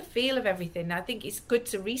just the feel of everything. I think it's good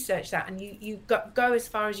to research that, and you go as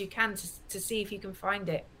far as you can to see if you can find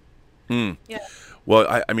it. Yeah.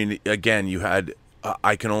 Well, I mean, again, you had.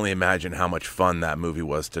 I can only imagine how much fun that movie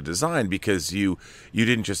was to design, because you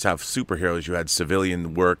didn't just have superheroes; you had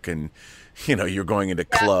civilian work, and you're going into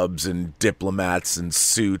clubs and diplomats and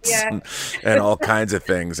suits Yeah. and all kinds of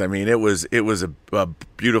things. I mean, it was a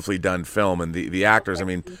beautifully done film, and the actors. I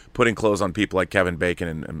mean, putting clothes on people like Kevin Bacon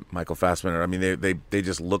and Michael Fassbender. I mean, they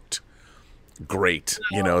just looked great.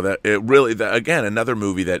 That it really, again, another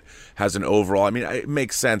movie that has an overall, I mean, it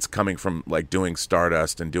makes sense coming from like doing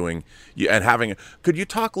Stardust and doing and having. Could you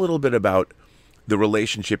talk a little bit about the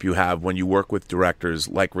relationship you have when you work with directors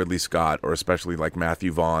like Ridley Scott, or especially like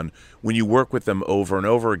Matthew Vaughn, when you work with them over and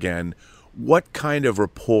over again? What kind of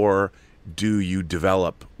rapport do you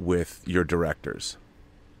develop with your directors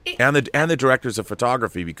and the directors of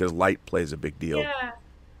photography, because light plays a big deal?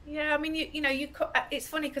 Yeah, I mean, it's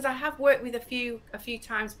funny because I have worked with a few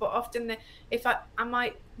times, but often if I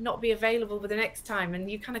might not be available for the next time,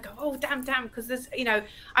 and you kind of go, oh, damn, because there's,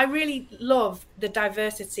 I really love the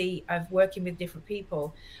diversity of working with different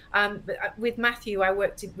people. But with Matthew, I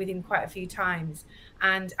worked with him quite a few times,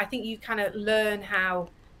 and I think you kind of learn how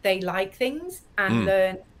they like things, and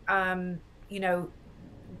learn,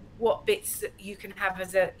 what bits that you can have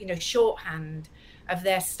as a, shorthand of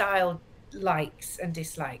their style likes and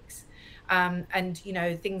dislikes, and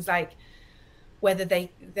things like whether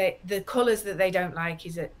the colors that they don't like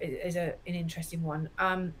is an interesting one.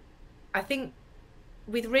 I think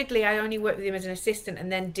with Ridley, I only worked with him as an assistant and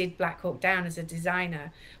then did Black Hawk Down as a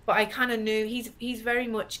designer, but I kind of knew he's very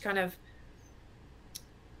much kind of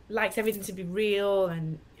likes everything to be real,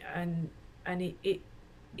 and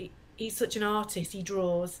he's such an artist. He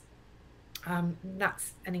draws.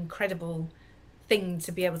 That's an incredible thing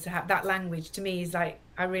to be able to have. That language to me is like,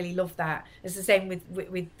 I really love that. It's the same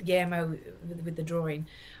with Guillermo with the drawing,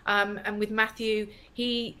 and with Matthew,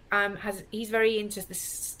 he's very into the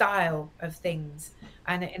style of things,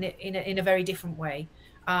 and in a very different way.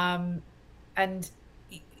 And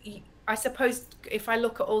I suppose if I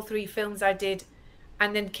look at all three films I did,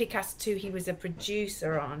 and then Kick-Ass 2 he was a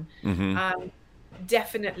producer on,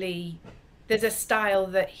 definitely there's a style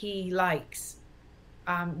that he likes,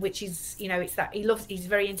 which is, it's that he's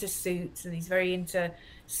very into suits, and he's very into,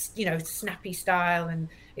 snappy style, and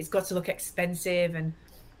it's got to look expensive, and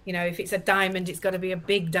if it's a diamond, it's got to be a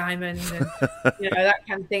big diamond, and that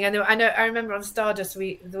kind of thing. I remember on Stardust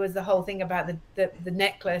there was the whole thing about the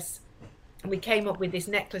necklace, and we came up with this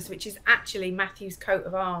necklace which is actually Matthew's coat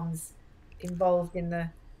of arms involved in the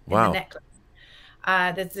necklace.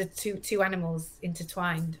 There's the two animals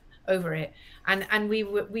intertwined over it, and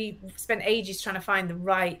we spent ages trying to find the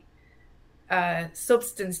right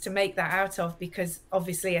substance to make that out of, because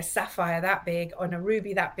obviously a sapphire that big on a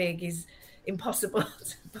ruby that big is impossible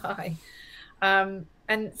to buy, and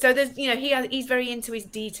so there's he's very into his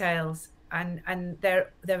details, and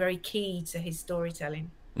they're very key to his storytelling.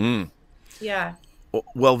 Yeah.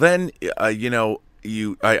 Well, then I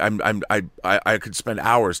could spend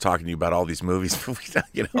hours talking to you about all these movies. I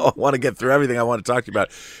want to get through everything I want to talk to you about.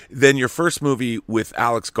 Then your first movie with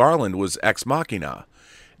Alex Garland was Ex Machina.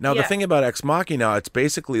 Now, the thing about Ex Machina, it's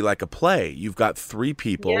basically like a play. You've got three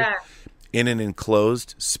people in an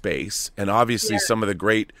enclosed space, and obviously some of the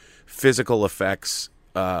great physical effects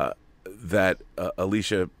that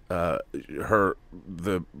Alicia,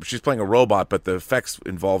 she's playing a robot, but the effects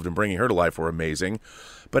involved in bringing her to life were amazing.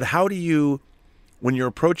 But how do you, when you're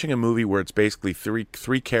approaching a movie where it's basically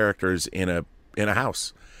three characters in a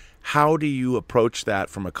house, how do you approach that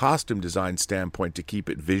from a costume design standpoint to keep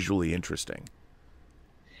it visually interesting?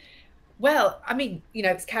 Well, I mean,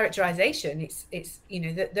 it's characterization. It's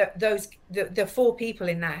the four people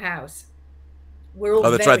in that house. We're all.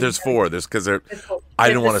 Oh, that's right. There's four. Because I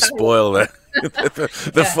didn't want to spoil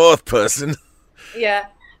the fourth person. Yeah,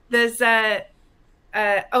 there's. I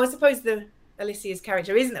suppose Alicia's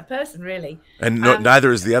character isn't a person really, and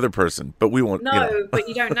neither is the other person. But we won't. No, but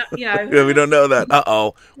you don't know. Yeah, we don't know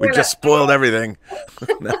that. We just spoiled everything.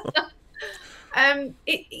 No.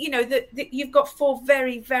 You've got four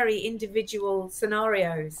very, very individual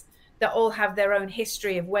scenarios that all have their own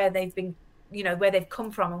history of where they've been, where they've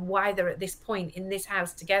come from, and why they're at this point in this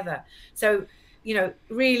house together. So,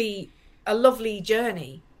 really a lovely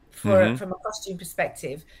journey from a costume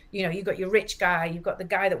perspective. You've got your rich guy, you've got the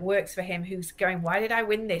guy that works for him who's going, why did I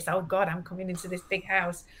win this? Oh God, I'm coming into this big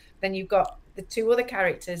house. Then you've got the two other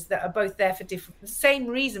characters that are both there for the same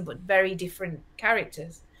reason, but very different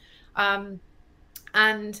characters.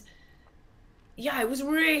 And it was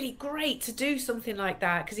really great to do something like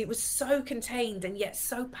that, because it was so contained and yet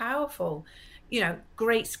so powerful.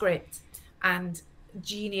 Great script and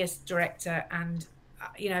genius director, and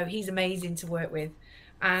he's amazing to work with.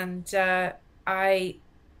 And I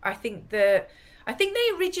think they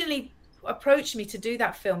originally approached me to do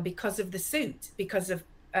that film because of the suit, because of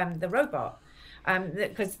the robot,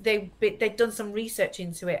 because they'd done some research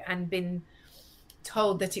into it and been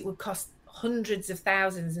told that it would cost hundreds of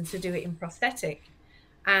thousands and to do it in prosthetic.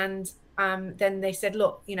 And then they said,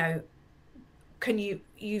 look, you've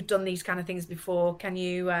done these kind of things before,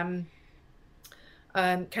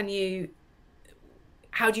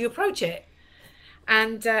 how do you approach it?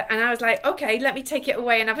 And I was like, okay, let me take it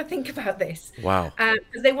away and have a think about this. Wow.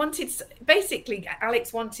 Because they basically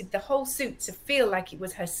Alex wanted the whole suit to feel like it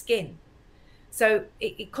was her skin. So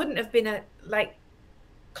it couldn't have been like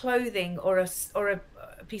clothing or a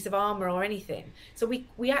piece of armor or anything. So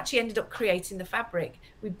we actually ended up creating the fabric.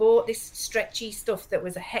 We bought this stretchy stuff that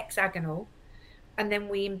was a hexagonal, and then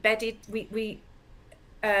we embedded, we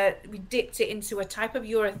dipped it into a type of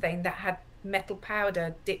urethane that had metal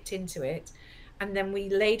powder dipped into it, and then we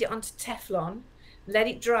laid it onto Teflon, let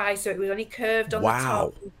it dry so it was only curved on the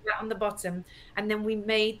top and flat on the bottom, and then we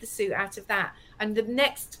made the suit out of that. And the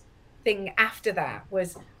next thing after that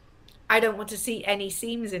was, I don't want to see any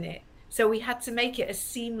seams in it. So we had to make it as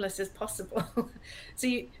seamless as possible. So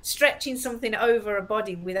stretching something over a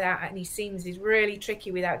body without any seams is really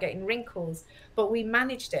tricky without getting wrinkles. But we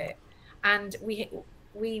managed it. And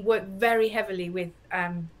we worked very heavily with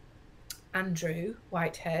Andrew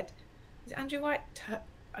Whitehead. Is it Andrew White?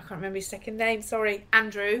 I can't remember his second name. Sorry,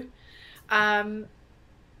 Andrew.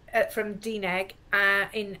 From DNEG,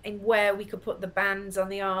 in where we could put the bands on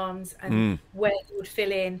the arms and where it would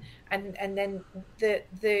fill in, and then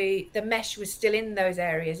the mesh was still in those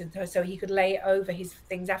areas, and so he could lay it over his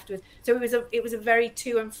things afterwards. So it was a very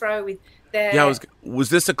to and fro with their. Yeah, was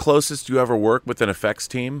this the closest you ever worked with an effects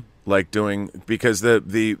team, like doing, because the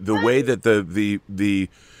way that the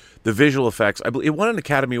visual effects, I believe it won an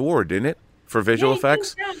Academy Award, didn't it, for visual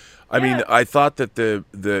effects? Yeah. I mean, I thought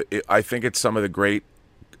that I think it's some of a great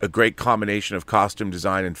combination of costume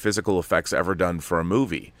design and physical effects ever done for a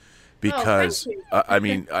movie, because I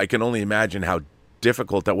mean, I can only imagine how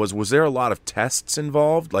difficult that was. Was there a lot of tests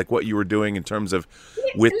involved, like what you were doing in terms of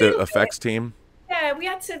with the effects team? Yeah, we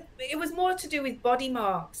had to. It was more to do with body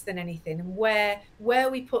marks than anything, and where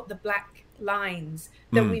we put the black lines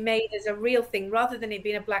that we made as a real thing, rather than it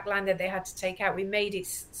being a black line that they had to take out. We made it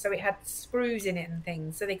so it had screws in it and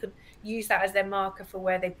things, so they could use that as their marker for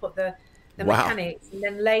where they put the mechanics, and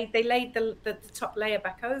then they laid the top layer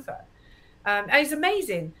back over. And it's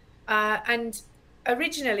amazing. And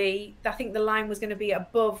originally, I think the line was going to be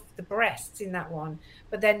above the breasts in that one,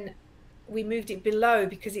 but then we moved it below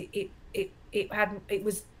because it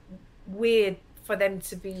was weird for them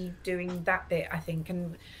to be doing that bit, I think,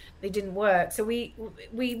 and they didn't work. So we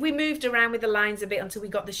moved around with the lines a bit until we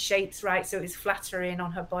got the shapes right, so it was flattering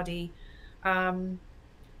on her body, and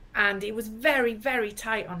it was very, very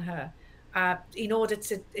tight on her. In order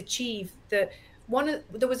to achieve there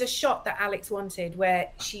was a shot that Alex wanted where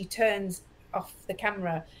she turns off the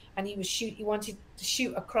camera and he wanted to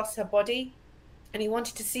shoot across her body, and he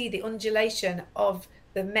wanted to see the undulation of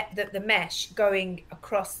the mesh going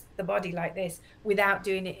across the body like this without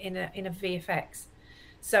doing it in a VFX.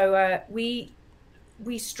 So we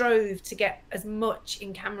strove to get as much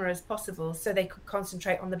in camera as possible so they could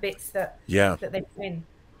concentrate on the bits that they put in.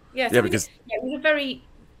 It was a very,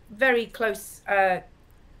 very close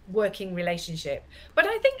working relationship. But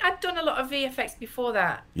I think I'd done a lot of VFX before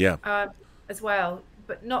that, as well,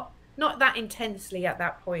 but not that intensely at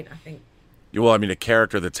that point, I think. Well, I mean, a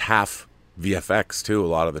character that's half VFX too, a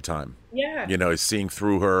lot of the time. Yeah. Is seeing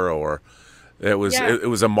through her, or it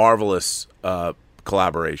was a marvelous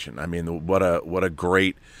collaboration. I mean, what a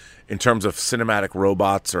great, in terms of cinematic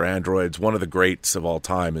robots or androids, one of the greats of all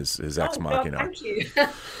time is Ex Machina. Thank you.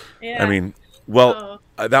 I mean,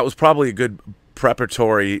 that was probably a good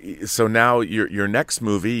preparatory. So now your next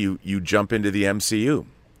movie, you jump into the MCU.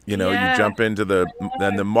 You jump into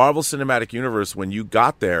the Marvel Cinematic Universe. When you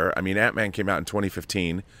got there, I mean, Ant-Man came out in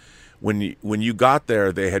 2015. When you got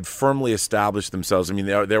there, they had firmly established themselves. I mean,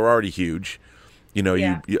 they were already huge.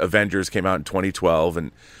 Avengers came out in 2012,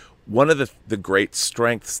 and one of the great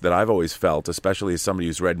strengths that I've always felt, especially as somebody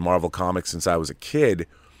who's read Marvel comics since I was a kid,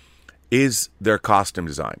 is their costume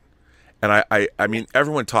design. And I mean,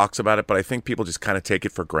 everyone talks about it, but I think people just kind of take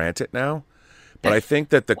it for granted now. But I think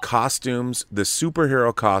that the costumes, the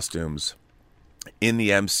superhero costumes in the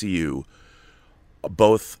MCU,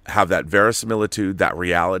 both have that verisimilitude, that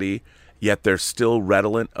reality, yet they're still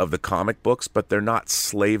redolent of the comic books, but they're not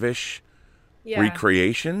slavish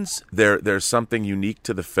recreations. There's something unique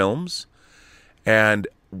to the films. And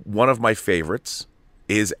one of my favorites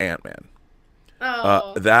is Ant-Man.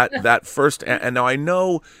 Oh, That first, and now I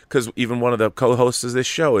know because even one of the co-hosts of this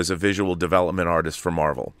show is a visual development artist for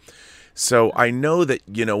Marvel. So I know that,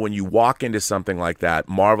 when you walk into something like that,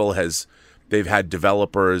 they've had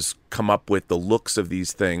developers come up with the looks of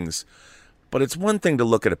these things, but it's one thing to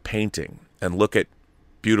look at a painting and look at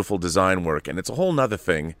beautiful design work, and it's a whole nother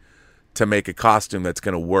thing to make a costume that's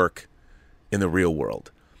going to work in the real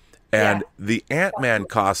world. And the Ant-Man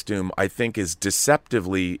costume, I think, is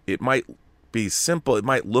deceptively, it might be simple, it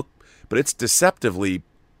might look, but it's deceptively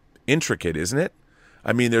intricate, isn't it?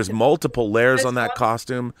 I mean, there's multiple layers on that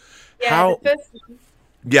costume. Yeah,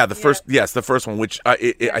 the first one. Yeah, the first one, which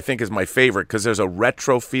I think is my favorite because there's a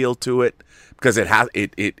retro feel to it because it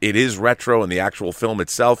is retro in the actual film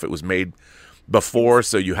itself. It was made before,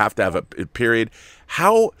 so you have to have a period.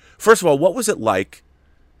 First of all, what was it like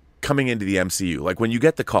coming into the MCU? Like when you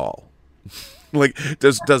get the call, like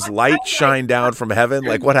does light shine down from heaven?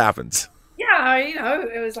 Like what happens? Yeah,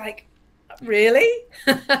 it was like, really?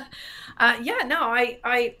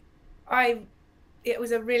 It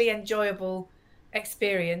was a really enjoyable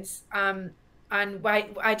experience. And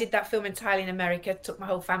I did that film entirely in America, took my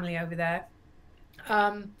whole family over there.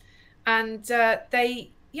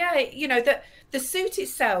 The suit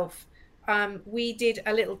itself, we did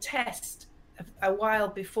a little test a while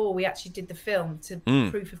before we actually did the film to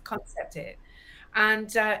proof of concept it.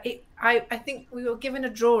 And I think we were given a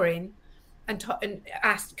drawing and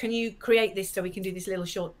asked, can you create this so we can do this little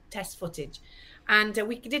short test footage? And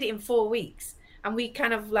we did it in 4 weeks. And we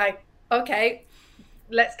kind of like, okay,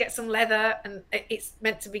 let's get some leather. And it's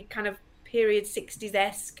meant to be kind of period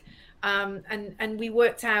 60s-esque. And we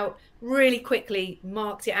worked out really quickly,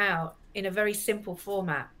 marked it out in a very simple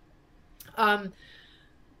format. And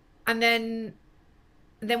then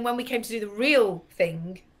when we came to do the real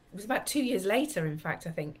thing, it was about 2 years later, in fact, I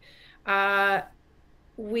think,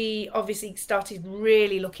 we obviously started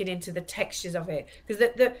really looking into the textures of it,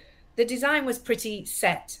 because the design was pretty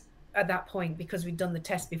set at that point because we'd done the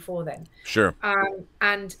test before then. Sure.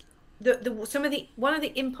 And one of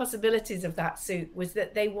the impossibilities of that suit was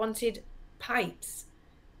that they wanted pipes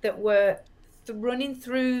that were running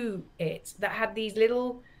through it that had these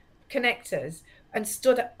little connectors and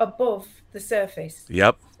stood above the surface.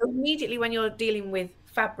 Yep. So immediately when you're dealing with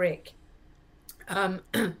fabric,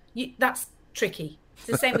 that's tricky. It's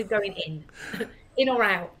the same with going in or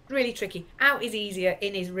out, really tricky. Out is easier,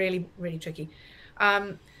 in is really, really tricky.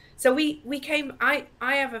 So we came, I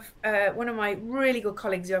have one of my really good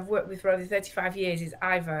colleagues who I've worked with for over 35 years is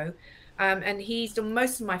Ivo. And he's done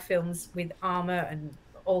most of my films with armor and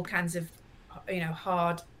all kinds of,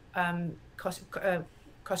 hard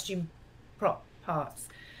costume prop parts.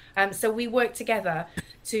 So we worked together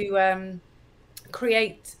to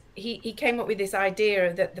create. He came up with this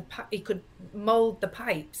idea that he could mold the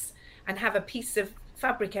pipes and have a piece of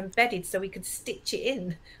fabric embedded so we could stitch it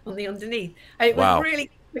in on the underneath. And it was really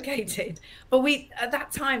complicated, but at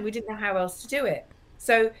that time we didn't know how else to do it.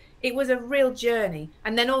 So it was a real journey.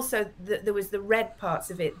 And then also there was the red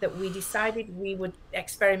parts of it that we decided we would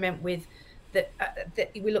experiment with.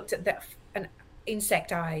 We looked at an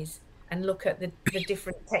insect eyes and look at the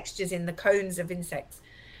different textures in the cones of insects.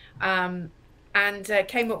 And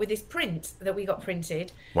came up with this print that we got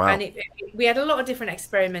printed. Wow. And we had a lot of different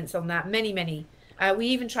experiments on that, many. We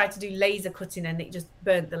even tried to do laser cutting and it just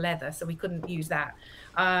burnt the leather, so we couldn't use that.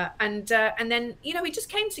 And then, we just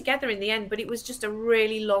came together in the end, but it was just a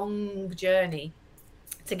really long journey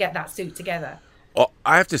to get that suit together. Well,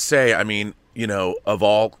 I have to say, I mean, of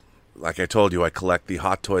all, like I told you, I collect the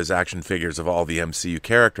Hot Toys action figures of all the MCU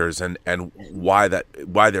characters, and why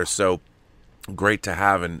they're so great to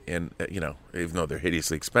have, and even though they're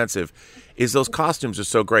hideously expensive, is those costumes are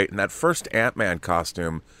so great. And that first Ant-Man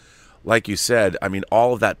costume, like you said, I mean,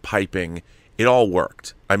 all of that piping, it all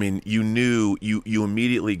worked. I mean, you knew, you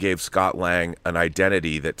immediately gave Scott Lang an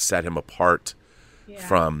identity that set him apart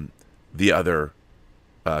from the other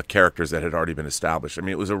characters that had already been established. I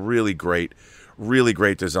mean, it was a really great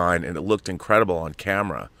design, and it looked incredible on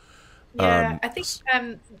camera. Yeah, I think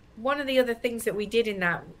one of the other things that we did in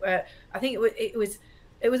that, I think it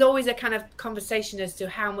was always a kind of conversation as to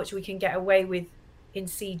how much we can get away with in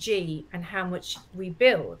CG and how much we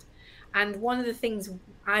build. And one of the things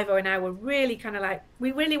Ivo and I were really kind of like,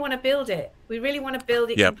 we really want to build it. We really want to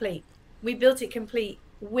build it complete. We built it complete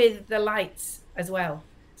with the lights as well.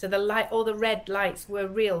 So all the red lights were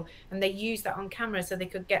real, and they used that on camera so they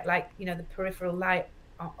could get the peripheral light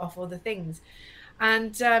off all the things.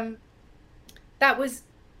 And that was,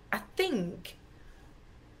 I think,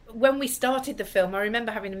 when we started the film, I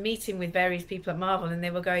remember having a meeting with various people at Marvel, and they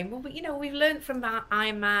were going, well, we've learned from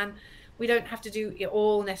Iron Man, we don't have to do it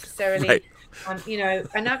all necessarily. Right. You know,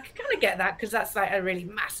 and I kind of get that because that's like a really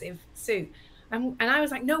massive suit. And I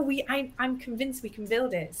was like, no, I'm convinced we can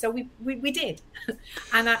build it. So we did.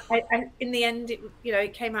 And I in the end,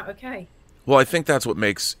 it came out okay. Well, I think that's what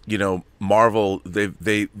makes, Marvel,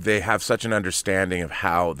 they have such an understanding of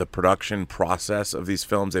how the production process of these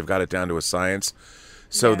films, they've got it down to a science.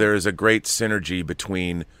 So there is a great synergy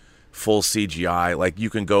between full CGI. Like you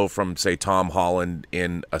can go from, say, Tom Holland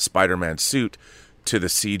in a Spider-Man suit to the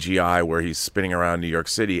CGI where he's spinning around New York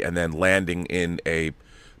City and then landing in a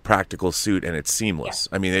practical suit, and it's seamless.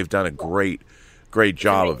 I mean, they've done a great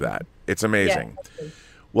job of that. It's amazing.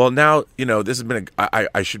 Well, now, this has been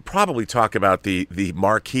I should probably talk about the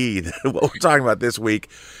marquee, what we're talking about this week.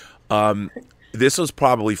 This was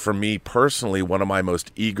probably, for me personally, one of my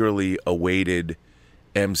most eagerly awaited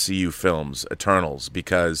MCU films, Eternals,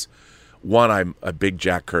 because, one, I'm a big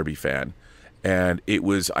Jack Kirby fan, and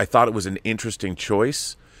I thought it was an interesting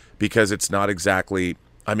choice because it's not exactly...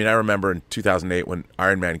 I mean, I remember in 2008 when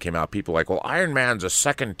Iron Man came out, people were like, well, Iron Man's a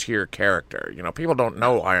second-tier character. People don't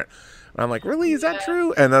know Iron... And I'm like, really? Is that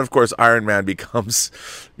true? And then, of course, Iron Man becomes,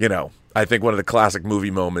 I think one of the classic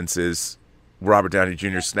movie moments is Robert Downey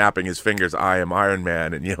Jr. snapping his fingers, I am Iron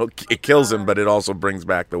Man. And, it kills him, but it also brings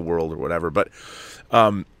back the world or whatever. But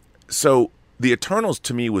so the Eternals,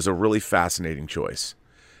 to me, was a really fascinating choice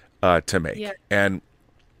to make. Yeah. And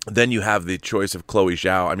then you have the choice of Chloe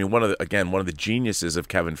Zhao. I mean, one of the geniuses of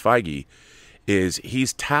Kevin Feige is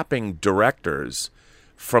he's tapping directors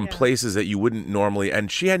from places that you wouldn't normally.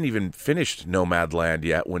 And she hadn't even finished Nomadland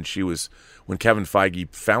yet when Kevin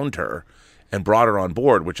Feige found her and brought her on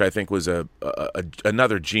board, which I think was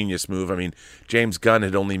another genius move. I mean, James Gunn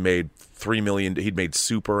had only made $3 million. He'd made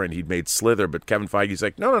Super and he'd made Slither, but Kevin Feige's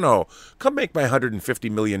like, no, come make my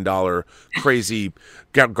 $150 million crazy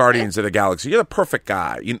Guardians of the Galaxy. You're the perfect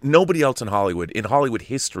guy. Nobody else in Hollywood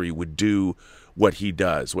history would do what he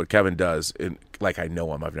does, what Kevin does. Like, I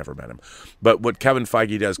know him, I've never met him, but what Kevin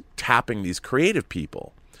Feige does, tapping these creative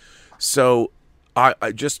people. So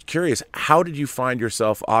I just curious, how did you find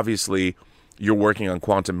yourself? Obviously, you're working on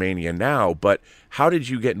Quantum Mania now, but how did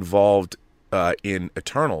you get involved in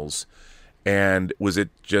Eternals? And was it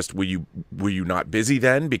just, were you not busy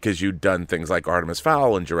then because you'd done things like Artemis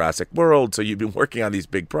Fowl and Jurassic World, so you've been working on these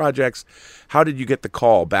big projects? How did you get the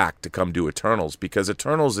call back to come do Eternals? Because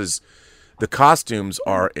Eternals is, the costumes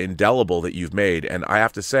are indelible that you've made, and I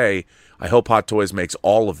have to say, I hope Hot Toys makes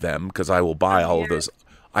all of them because I will buy all of those.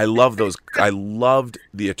 I love those. I loved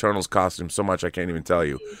the Eternals costumes so much I can't even tell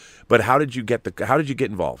you. But how did you get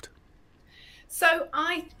involved? So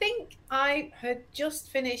I think I had just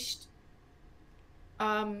finished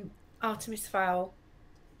Artemis Fowl,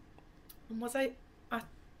 and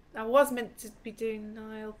I was meant to be doing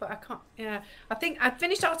Nile, but I can't. Yeah, I think I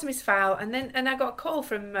finished Artemis Fowl, and I got a call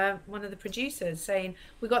from one of the producers saying,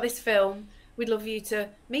 "We got this film. We'd love you to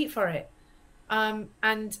meet for it."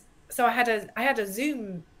 And so I had a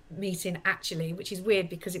Zoom meeting actually, which is weird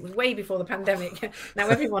because it was way before the pandemic. Now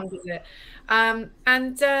everyone does it. And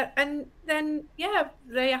then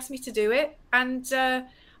they asked me to do it, and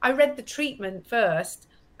I read the treatment first,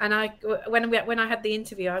 and when I had the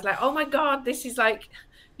interview, I was like, oh my god, this is like,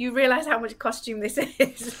 you realize how much costume this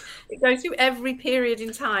is. It goes through every period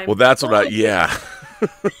in time. Well, that's what yeah.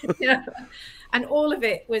 And all of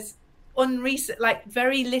it was like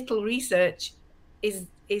very little research is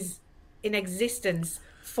in existence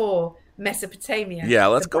for Mesopotamia. Yeah,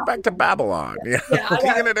 let's go back to Babylon. Yeah, what are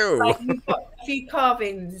you gonna do? Like, you've got a few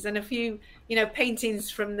carvings and a few, paintings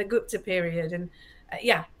from the Gupta period, and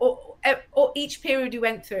or each period you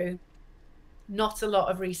went through. Not a lot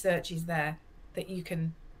of research is there that you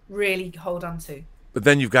can really hold on to. But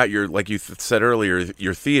then you've got your, like you said earlier,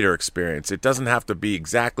 your theater experience. It doesn't have to be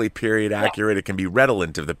exactly period accurate. It can be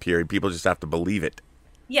redolent of the period. People just have to believe it.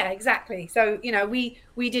 Yeah, exactly. So,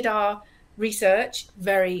 we did our research,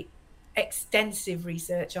 very extensive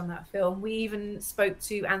research on that film. We even spoke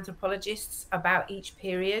to anthropologists about each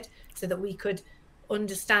period so that we could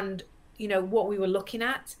understand, what we were looking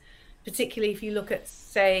at. Particularly if you look at,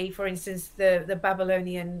 say, for instance, the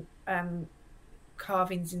Babylonian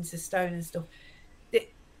carvings into stone and stuff.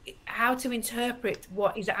 How to interpret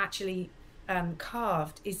what is actually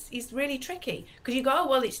carved is really tricky, because you go, oh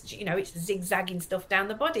well, it's it's zigzagging stuff down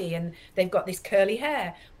the body and they've got this curly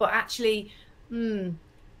hair, but actually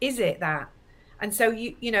is it that? And so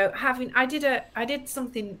I did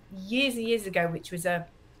something years and years ago, which was a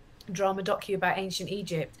drama docu about ancient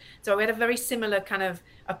Egypt. So we had a very similar kind of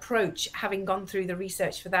approach, having gone through the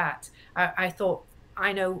research for that. I thought,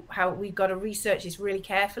 I know how we've got to research this really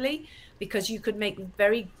carefully, because you could make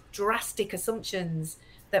very drastic assumptions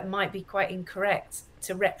that might be quite incorrect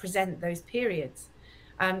to represent those periods.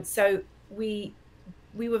 So we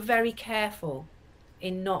were very careful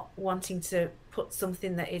in not wanting to put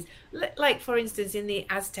something that is like, for instance, in the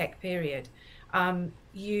Aztec period,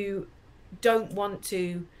 you don't want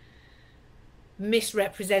to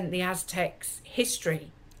misrepresent the Aztecs'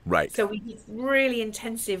 history. Right. So we did really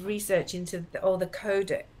intensive research into all the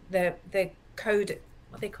code, what they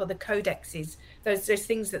call the codexes, those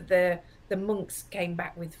things that the monks came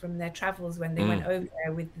back with from their travels when they went over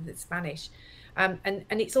there with the Spanish, and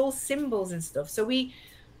it's all symbols and stuff. So we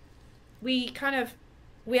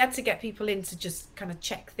had to get people in to just kind of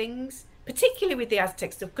check things, particularly with the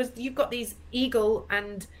Aztec stuff, because you've got these eagle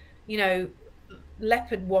and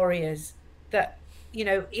leopard warriors that in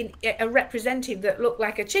a representative that looked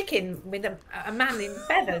like a chicken with a man in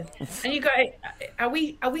feathers, and you go, are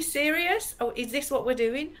we serious? Oh, is this what we're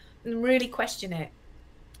doing? And really question it.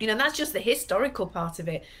 That's just the historical part of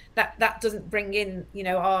it. That doesn't bring in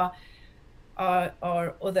our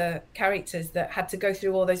other characters that had to go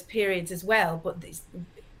through all those periods as well, but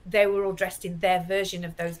they were all dressed in their version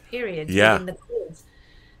of those periods within the course.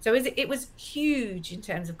 So it was huge in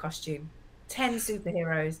terms of costume. 10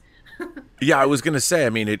 superheroes. Yeah, I was going to say, I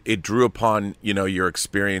mean, it drew upon, your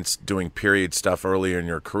experience doing period stuff earlier in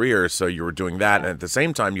your career. So you were doing that. And at the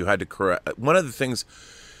same time, you had to correct. One of the things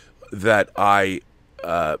that the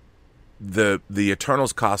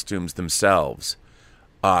Eternals costumes themselves,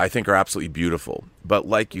 I think are absolutely beautiful. But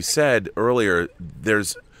like you said earlier,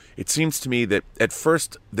 it seems to me that at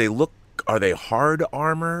first are they hard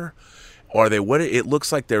armor? Or are they it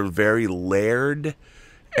looks like they're very layered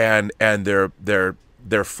and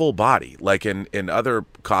they're full body. Like in other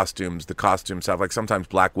costumes, the costumes have, like, sometimes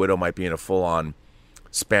Black Widow might be in a full on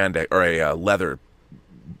spandex or a leather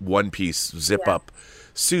one piece zip up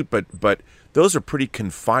suit, but those are pretty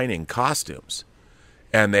confining costumes.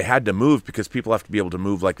 And they had to move because people have to be able to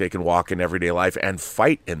move like they can walk in everyday life and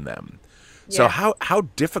fight in them. So how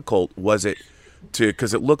difficult was it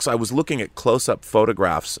because I was looking at close-up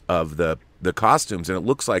photographs of the costumes, and it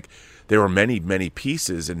looks like there were many, many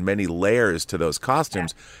pieces and many layers to those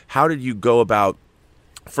costumes. How did you go about,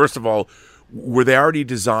 first of all, were they already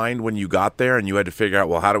designed when you got there and you had to figure out,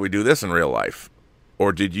 well, how do we do this in real life?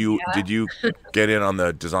 Or did you get in on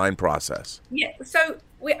the design process? Yeah, so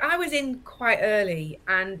I was in quite early,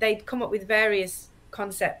 and they'd come up with various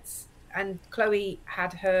concepts, and Chloe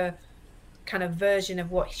had her kind of version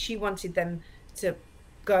of what she wanted them to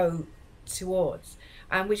go towards,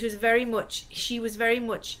 which was she was very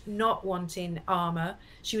much not wanting armor.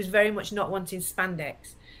 She was very much not wanting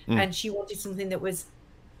spandex, and she wanted something that was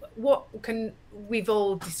we've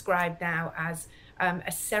all described now as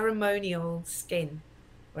a ceremonial skin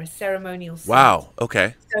or a ceremonial suit. Wow.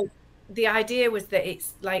 Okay. So the idea was that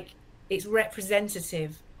it's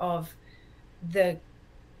representative of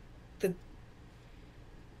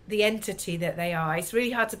the entity that they are. It's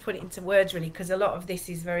really hard to put it into words, really, because a lot of this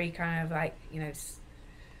is very kind of like,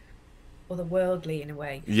 otherworldly in a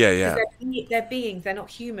way. Yeah. They're beings, they're not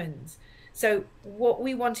humans. So what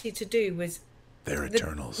we wanted to do was they're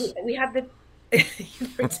Eternals. We had the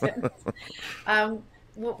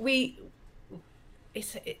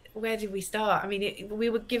where did we start? I mean, we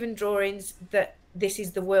were given drawings that this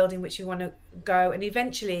is the world in which we want to go, and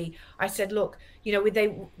eventually I said, look,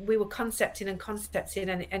 we were concepting,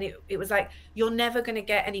 and it was like, you're never going to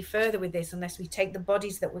get any further with this unless we take the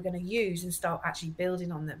bodies that we're going to use and start actually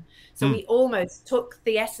building on them. So we almost took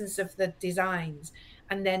the essence of the designs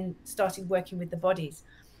and then started working with the bodies.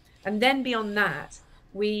 And then beyond that,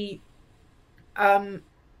 we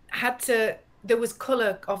there was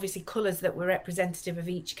colors that were representative of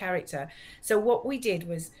each character. So what we did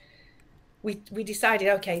was we decided,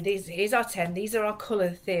 okay, here's our 10, these are our color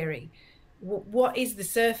theory. What is the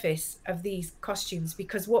surface of these costumes?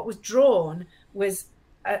 Because what was drawn was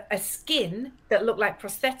a skin that looked like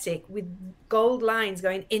prosthetic with gold lines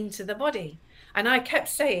going into the body. And I kept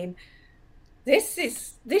saying, this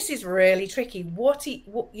is really tricky.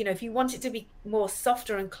 If you want it to be more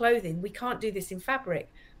softer and clothing, we can't do this in fabric.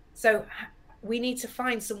 So we need to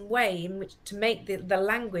find some way in which to make the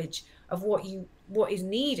language of what is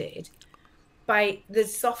needed by the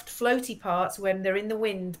soft floaty parts when they're in the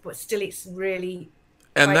wind, but still it's really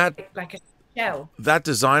like a shell. That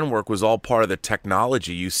design work was all part of the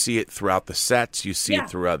technology. You see it throughout the sets, you see it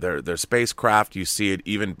throughout their spacecraft, you see it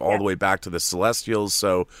even all the way back to the Celestials.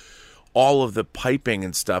 So all of the piping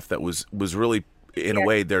and stuff that was really, in a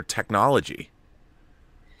way, their technology.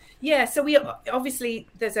 Yeah, so we obviously,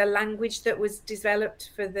 there's a language that was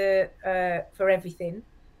developed for everything.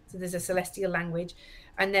 So there's a celestial language,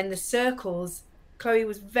 and then the circles. Chloe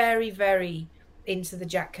was very, very into the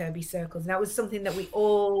Jack Kirby circles. And that was something that we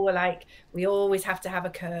all were like, we always have to have a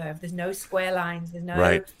curve. There's no square lines. There's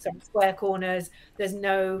no square corners. There's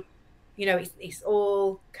no, it's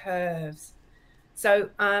all curves. So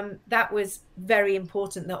that was very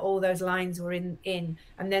important that all those lines were in,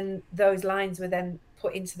 and then those lines were then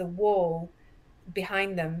put into the wall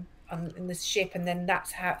behind them in the ship, and then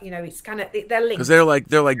that's how it's kind of they're linked.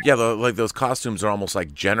 Because those costumes are almost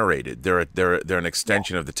like generated. They're an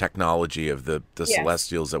extension of the technology of the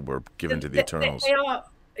Celestials that were given to the Eternals.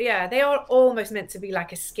 They are almost meant to be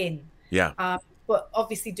like a skin. Yeah. But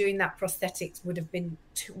obviously doing that prosthetics would have been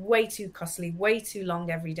way too costly, way too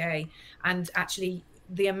long every day, and actually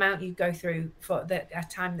the amount you go through for the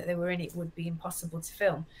time that they were in it would be impossible to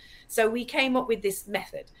film. So we came up with this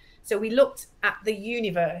method. So we looked at the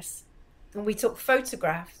universe and we took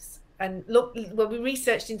photographs and we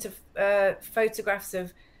researched into photographs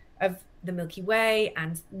of the Milky Way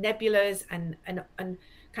and nebulas and kind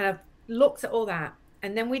of looked at all that.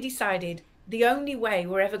 And then we decided the only way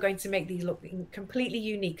we're ever going to make these look completely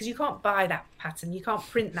unique, because you can't buy that pattern, you can't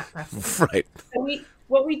print that pattern. Right. So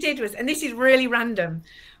what we did was, and this is really random,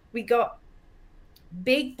 we got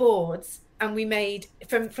big boards and we made,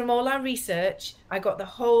 from all our research, I got the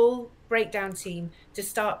whole breakdown team to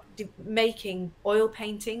start making oil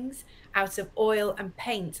paintings out of oil and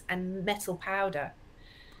paint and metal powder.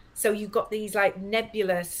 So you've got these like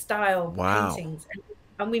nebula style paintings,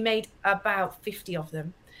 and we made about 50 of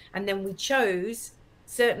them. And then we chose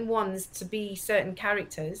certain ones to be certain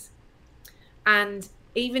characters, and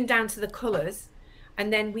even down to the colors.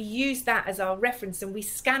 And then we used that as our reference, and we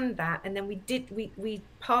scanned that, and then we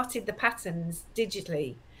parted the patterns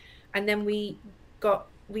digitally, and then we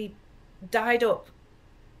dyed up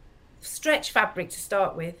stretch fabric to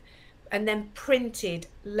start with, and then printed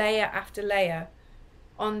layer after layer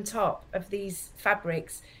on top of these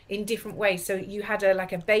fabrics in different ways. So you had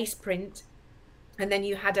a base print, and then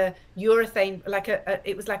you had a urethane,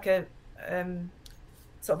 it was like a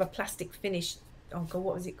sort of a plastic finish. Oh God,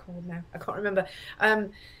 what was it called now? I can't remember.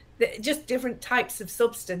 Just different types of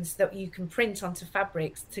substance that you can print onto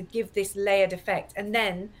fabrics to give this layered effect. And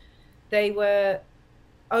then they were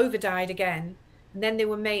over dyed again. And then they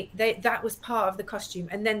were made, that was part of the costume.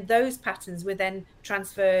 And then those patterns were then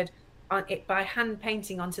transferred on it by hand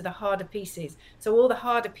painting onto the harder pieces. So all the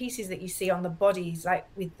harder pieces that you see on the bodies, like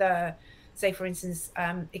with the, say for instance,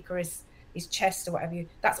 Icarus, his chest or whatever,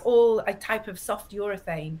 that's all a type of soft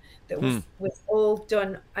urethane that was all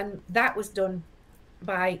done. And that was done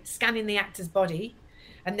by scanning the actor's body.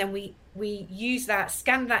 And then we used that,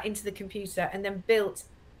 scanned that into the computer, and then built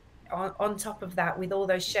on top of that with all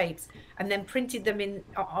those shapes, and then printed them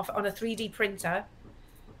on a 3D printer,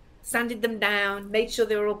 sanded them down, made sure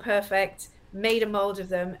they were all perfect, made a mold of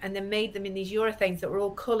them, and then made them in these urethanes that were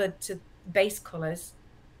all colored to base colors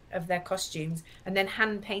of their costumes, and then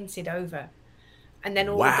hand painted over, and then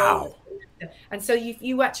all the gold. And so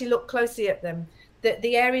you actually look closely at them,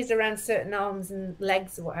 the areas around certain arms and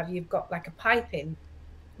legs or what have you, you've got like a pipe in,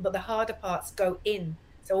 but the harder parts go in.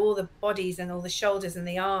 So all the bodies and all the shoulders and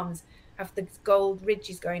the arms have the gold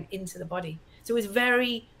ridges going into the body. So it was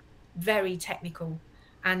very, very technical,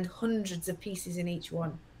 and hundreds of pieces in each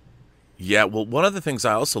one. Yeah, well, one of the things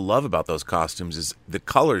I also love about those costumes is the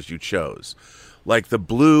colors you chose. Like the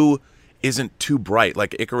blue isn't too bright.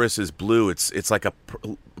 Like Icarus is blue. It's like a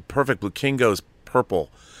perfect blue. Kingo's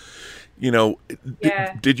purple.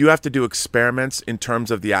 Did you have to do experiments in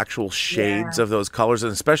terms of the actual shades of those colors?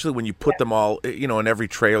 And especially when you put them all, in every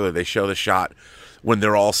trailer, they show the shot when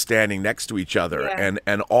they're all standing next to each other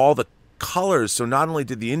and all the colors. So not only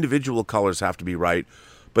did the individual colors have to be right,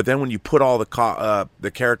 but then when you put all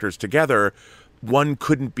the characters together, one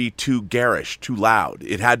couldn't be too garish, too loud.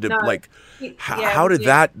 It had to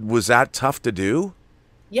was that tough to do?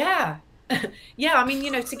 Yeah. Yeah, I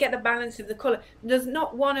mean, to get the balance of the color, there's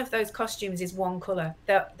not one of those costumes is one color.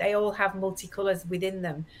 They all have multicolors within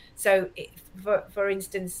them. So, for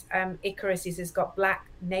instance, Icarus has got black,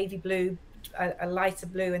 navy blue, a lighter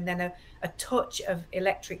blue, and then a touch of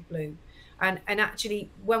electric blue. And actually,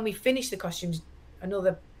 when we finished the costumes,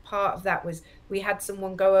 another part of that was we had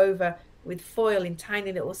someone go over with foil in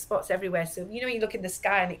tiny little spots everywhere. So you look in the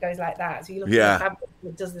sky and it goes like that. So you look at the fabric,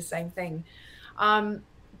 it does the same thing.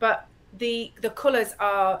 But the colors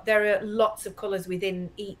there are lots of colors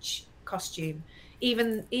within each costume.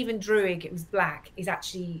 Even Druig, it was black,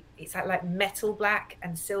 it's like metal black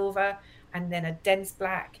and silver, and then a dense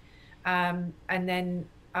black, and then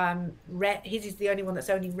red. His is the only one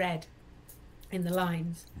that's only red in the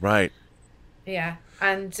lines. Right. Yeah.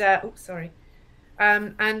 And I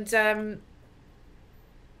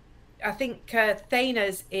think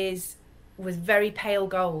Thana's was very pale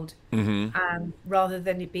gold, Mm-hmm. rather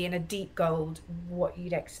than it being a deep gold, what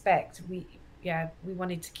you'd expect. We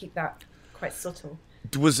wanted to keep that quite subtle.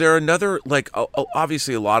 Was there another, like,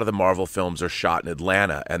 obviously a lot of the Marvel films are shot in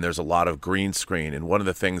Atlanta and there's a lot of green screen, and one of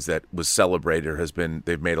the things that was celebrated has been,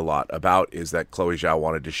 they've made a lot about, is that Chloe Zhao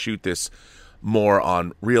wanted to shoot this more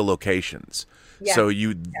on real locations. Yeah. So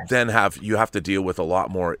you then have to deal with a lot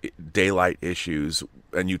more daylight issues,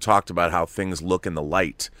 and you talked about how things look in the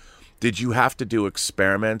light. Did you have to do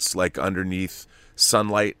experiments like underneath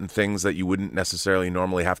sunlight and things that you wouldn't necessarily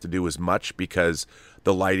normally have to do as much because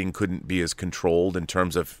the lighting couldn't be as controlled in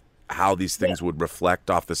terms of how these things would reflect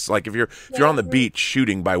off this? Like if you're on the beach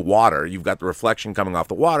shooting by water, you've got the reflection coming off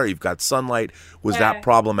the water, you've got sunlight. Was that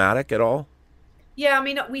problematic at all? Yeah, I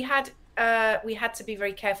mean, we had to be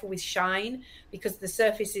very careful with shine, because the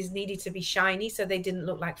surfaces needed to be shiny so they didn't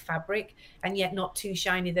look like fabric, and yet not too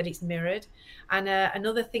shiny that it's mirrored. And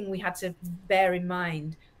another thing we had to bear in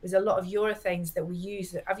mind was a lot of urethanes that we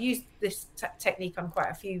use. I've used this technique on quite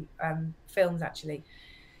a few films, actually.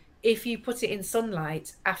 If you put it in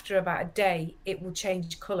sunlight, after about a day, it will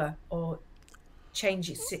change color or change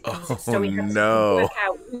its so we had to work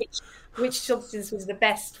out which substance was the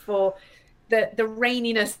best for the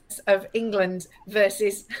raininess of England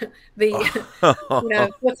versus the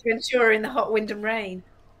Fuerteventura in the hot wind and rain.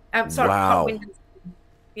 Hot wind and rain.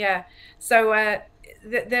 Yeah. So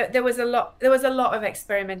there was a lot of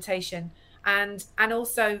experimentation, and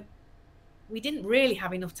also we didn't really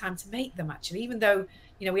have enough time to make them, actually, even though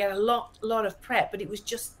we had a lot of prep, but it was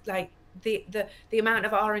just like the amount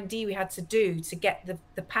of R&D we had to do to get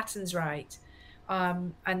the patterns right,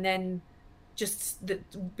 and then just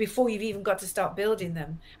before you've even got to start building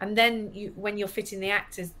them. And then when you're fitting the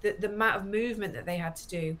actors, the amount of movement that they had to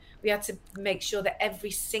do, we had to make sure that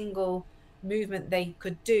every single movement they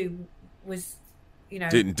could do was,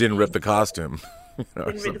 didn't rip the costume.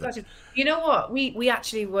 Didn't rip the costume. You know what? We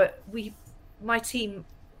actually were, my team,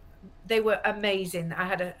 they were amazing. I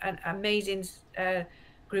had an amazing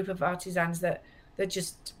group of artisans that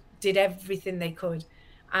just did everything they could.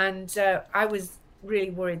 And I was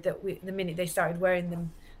really worried that the minute they started wearing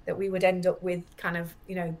them, that we would end up with kind of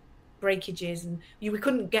breakages, and we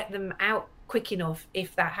couldn't get them out quick enough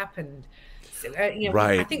if that happened. So,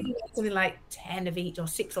 right. I think we had something like 10 of each, or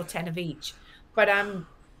 6 or 10 of each, but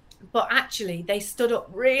actually they stood up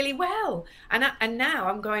really well, and now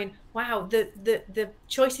I'm going, wow, the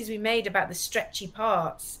choices we made about the stretchy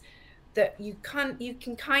parts that you can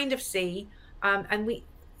kind of see, and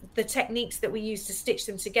the techniques that we used to stitch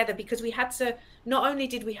them together, because we had to, not only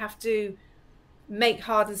did we have to make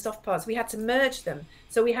hard and soft parts, we had to merge them.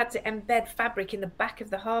 So we had to embed fabric in the back of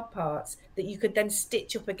the hard parts that you could then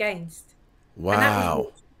stitch up against.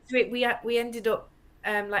 Wow. And we ended up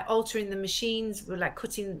like altering the machines. We were like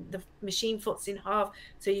cutting the machine foots in half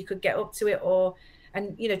so you could get up to it,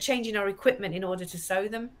 and changing our equipment in order to sew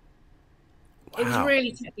them. Wow. It was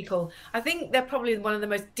really technical. I think they're probably one of the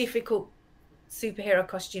most difficult superhero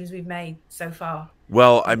costumes we've made so far.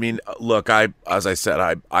 Well, I mean, look, as I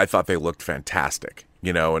said, I thought they looked fantastic,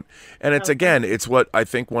 and it's, again, it's what I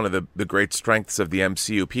think one of the great strengths of the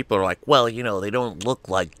MCU. People are like, well, they don't look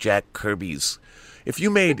like Jack Kirby's. If you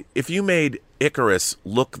made Icarus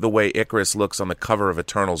look the way Icarus looks on the cover of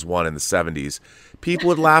Eternals 1 in the 70s, people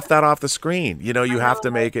would laugh that off the screen. You have to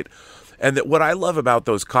make it. And what I love about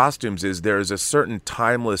those costumes is there's a certain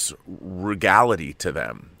timeless regality to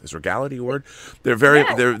them. Is regality a word? They're very,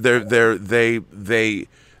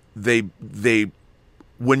 they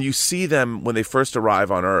when you see them, when they first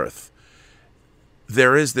arrive on Earth,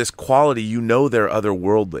 there is this quality, they're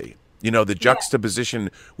otherworldly. The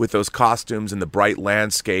juxtaposition with those costumes and the bright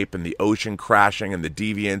landscape and the ocean crashing and the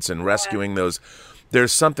deviants and rescuing those,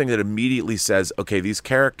 there's something that immediately says, okay, these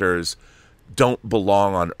characters don't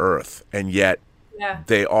belong on Earth, and yet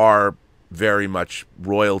they are very much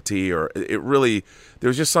royalty. Or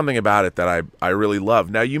there's just something about it that I really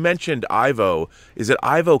love. Now, you mentioned Ivo. Is it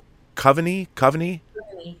Ivo Coveney?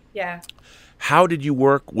 Yeah. How did you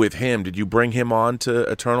work with him? Did you bring him on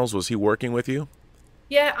to Eternals? Was he working with you?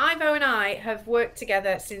 Yeah, Ivo and I have worked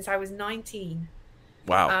together since I was 19.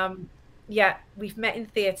 Wow. We've met in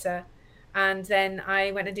theatre, and then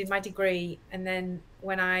I went and did my degree, and then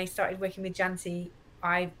when I started working with Janty,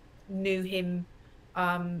 I knew him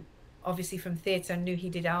obviously from theatre, knew he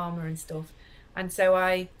did armour and stuff. And so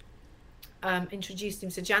I introduced him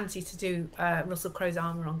to Janty to do Russell Crowe's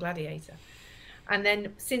armour on Gladiator. And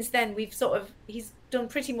then since then, he's done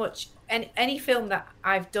pretty much any film that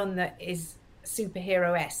I've done that is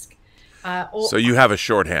superhero-esque. So you have a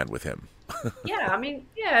shorthand with him.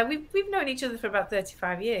 We've known each other for about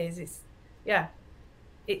 35 years. It's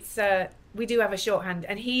we do have a shorthand,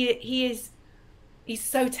 and he's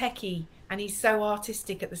so techie and he's so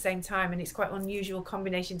artistic at the same time, and it's quite an unusual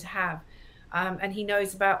combination to have. And he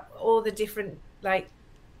knows about all the different, like,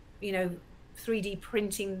 3D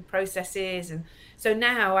printing processes, and so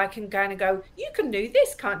now I can kind of go, you can do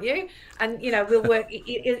this, can't you? And we'll work.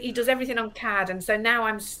 He does everything on CAD, and so now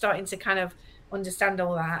I'm starting to kind of understand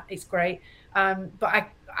all that. It's great, but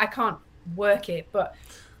I can't work it, but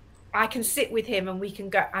I can sit with him and we can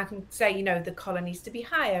go. I can say, the collar needs to be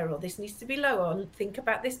higher, or this needs to be lower, or think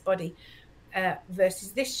about this body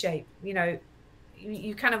versus this shape.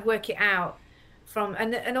 You kind of work it out from,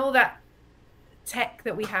 and all that tech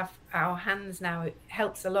that we have at our hands now, it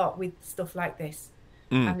helps a lot with stuff like this.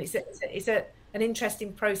 And it's an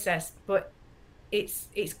interesting process, but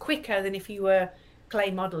it's quicker than if you were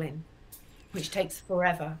clay modeling, which takes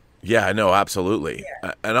forever. Yeah, no, absolutely.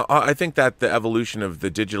 Yeah. And I think that the evolution of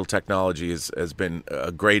the digital technology has been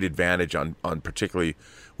a great advantage on particularly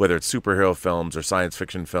whether it's superhero films or science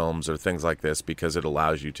fiction films or things like this, because it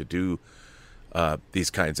allows you to do these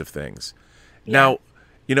kinds of things. Yeah.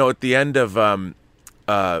 Now, at the end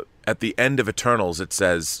of Eternals, it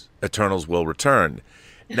says Eternals will return.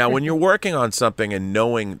 Now, when you're working on something and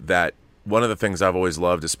knowing that, one of the things I've always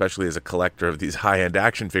loved, especially as a collector of these high-end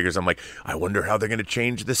action figures, I'm like, I wonder how they're going to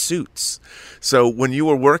change the suits. So when you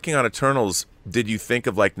were working on Eternals, did you think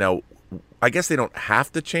of now, I guess they don't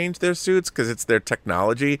have to change their suits because it's their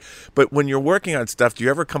technology, but when you're working on stuff, do you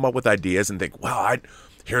ever come up with ideas and think, wow,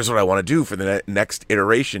 here's what I want to do for the next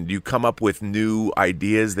iteration? Do you come up with new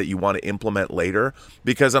ideas that you want to implement later?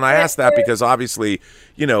 Because, and I ask that because obviously,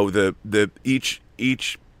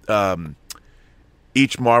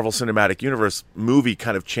 each Marvel Cinematic Universe movie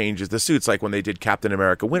kind of changes the suits. Like when they did Captain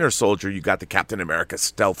America Winter Soldier, you got the Captain America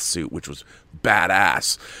stealth suit, which was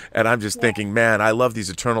badass. And I'm just thinking, man, I love these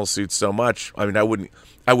Eternal suits so much. I mean, I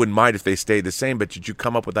wouldn't mind if they stayed the same, but did you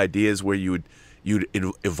come up with ideas where you'd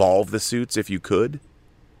evolve the suits if you could?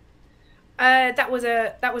 That was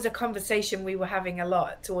a conversation we were having a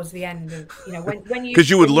lot towards the end of, when you, because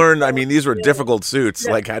you would learn. I mean, these were difficult suits.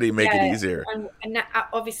 Like, how do you make it easier? And that,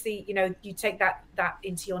 obviously, you take that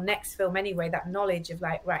into your next film anyway. That knowledge of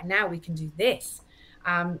like, right now we can do this,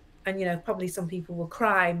 and probably some people will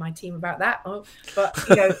cry, my team, about that. But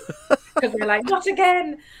because they're like, not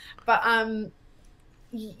again. But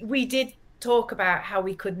we did talk about how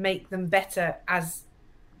we could make them better as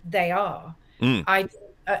they are.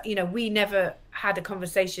 We never had a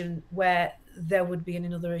conversation where there would be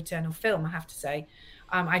another Eternal film, I have to say.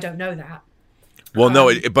 I don't know that. Well,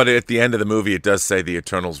 no, but at the end of the movie, it does say the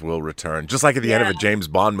Eternals will return. Just like at the end of a James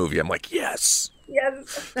Bond movie. I'm like, yes.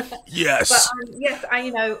 Yes. Yes. But, yes,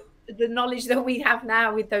 the knowledge that we have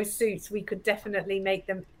now with those suits, we could definitely make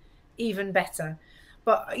them even better.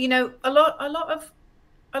 But, a lot of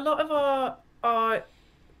our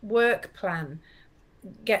work plan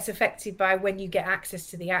gets affected by when you get access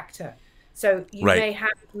to the actor. So you may have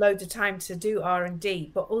loads of time to do R&D,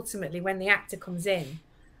 but ultimately when the actor comes in,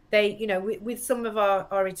 they, with some of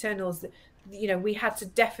our Eternals, we had to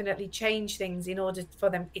definitely change things in order for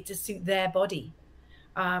them to suit their body.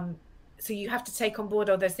 So you have to take on board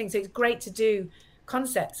all those things. So it's great to do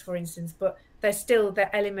concepts, for instance, but there's still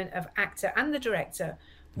the element of actor and the director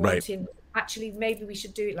wanting, actually, maybe we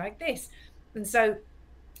should do it like this. And so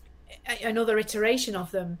another iteration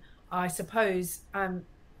of them, I suppose, it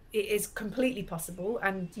is completely possible.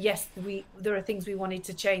 And yes, there are things we wanted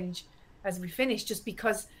to change as we finish, just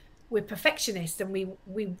because we're perfectionists and we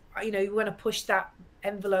want to push that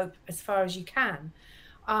envelope as far as you can.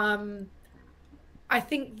 I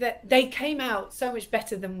think that they came out so much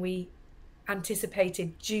better than we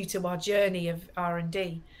anticipated due to our journey of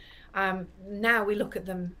R&D. Now we look at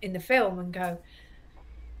them in the film and go,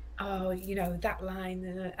 oh, that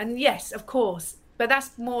line. And yes, of course. But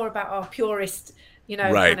that's more about our purist,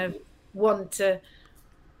 kind of want to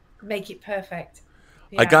make it perfect.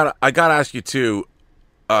 Yeah. I gotta ask you too.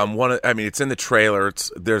 It's in the trailer.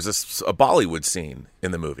 There's a Bollywood scene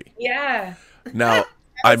in the movie. Yeah. Now,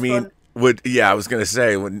 I was gonna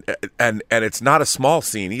say and it's not a small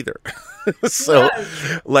scene either. So,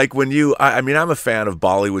 like when I'm a fan of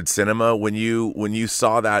Bollywood cinema. When you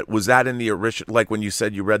saw that, was that in the original? Like when you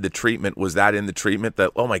said you read the treatment, was that in the treatment?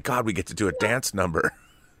 That, oh my God, we get to do a dance number.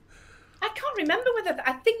 I can't remember whether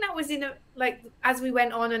I think that was in as we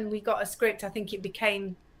went on and we got a script. I think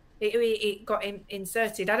it got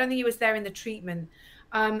inserted. I don't think it was there in the treatment,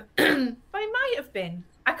 but it might have been.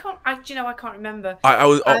 I can't remember. I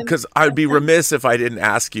was, because I'd be remiss if I didn't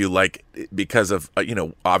ask you, because of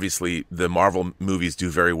obviously the Marvel movies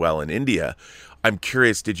do very well in India. I'm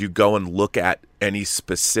curious, did you go and look at any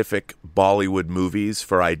specific Bollywood movies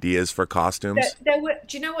for ideas for costumes? There were.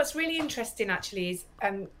 Do you know what's really interesting? Actually, is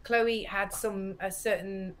Chloe had a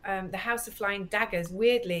certain the House of Flying Daggers.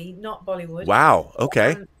 Weirdly, not Bollywood. Wow.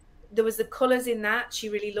 Okay. There was the colours in that. She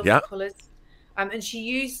really loved the colours, and she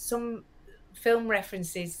used some film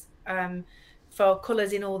references for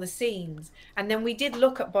colours in all the scenes. And then we did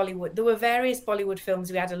look at Bollywood. There were various Bollywood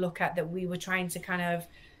films we had a look at that we were trying to kind of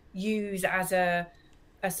use as a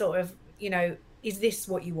sort of, is this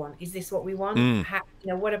what you want? Is this what we want?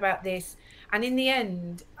 What about this? And in the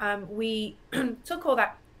end, we took all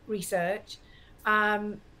that research,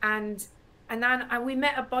 and then we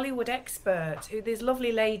met a Bollywood expert, this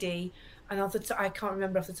lovely lady, and I can't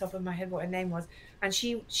remember off the top of my head what her name was, and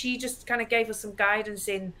she just kind of gave us some guidance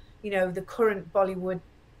in the current Bollywood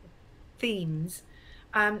themes,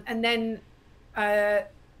 and then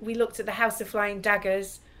we looked at the House of Flying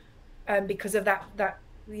Daggers, because of that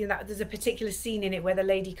there's a particular scene in it where the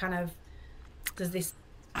lady kind of does this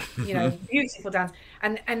beautiful dance,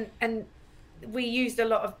 and we used a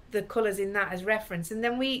lot of the colors in that as reference. And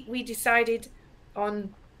then we decided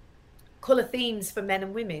on color themes for men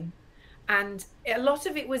and women, and a lot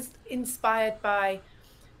of it was inspired by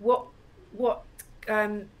what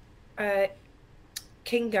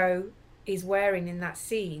Kingo is wearing in that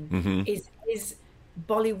scene is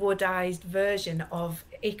Bollywoodized version of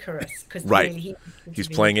Icarus, because right, he's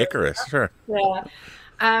playing Icarus. Sure.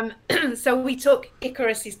 Yeah. So we took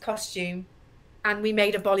Icarus's costume and we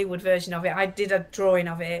made a Bollywood version of it. I did a drawing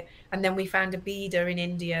of it, and then we found a beader in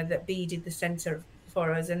India that beaded the center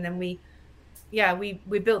for us, and then we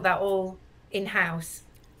built that all in house.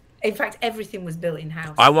 In fact, everything was built in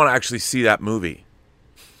house. I want to actually see that movie.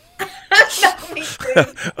 Me too.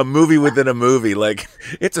 A movie within a movie, like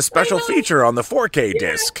it's a special feature on the 4K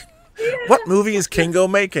disc. Yeah. What movie is Kingo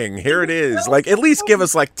making? Here it is. Like, at least give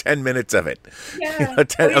us like 10 minutes of it. Yeah.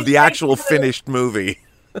 Of the actual finished movie.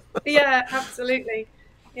 Yeah, absolutely.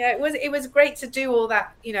 Yeah, it was great to do all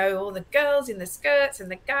that, all the girls in the skirts and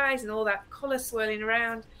the guys and all that colour swirling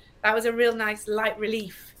around. That was a real nice light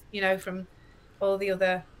relief, from all the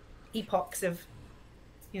other epochs of,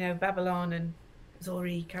 Babylon, and it was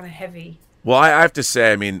already kind of heavy. Well, I have to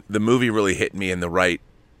say, I mean, the movie really hit me in the right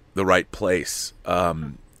place.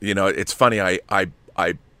 It's funny.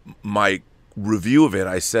 My review of it,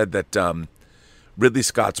 I said that Ridley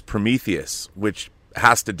Scott's Prometheus, which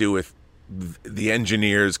has to do with the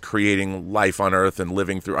engineers creating life on Earth and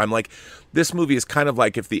living through. I'm like, this movie is kind of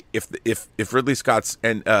like if Ridley Scott's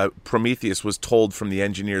Prometheus was told from the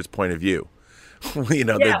engineers' point of view.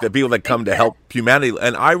 The people that come to help humanity.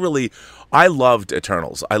 And I loved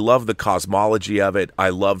Eternals. I loved the cosmology of it. I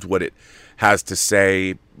loved what it has to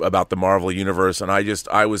say about the Marvel Universe. And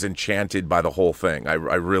I was enchanted by the whole thing. I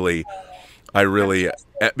really,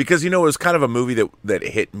 because, it was kind of a movie that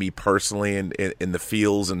hit me personally in the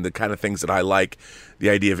feels and the kind of things that I like. The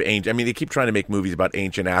idea of ancient. I mean, they keep trying to make movies about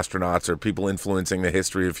ancient astronauts or people influencing the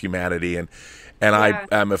history of humanity. And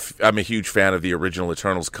I'm a huge fan of the original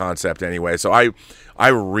Eternals concept anyway. So I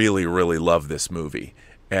really, really love this movie.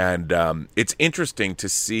 And it's interesting to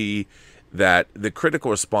see that the critical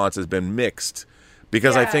response has been mixed,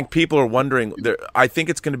 because I think people are wondering. I think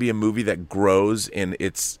it's going to be a movie that grows in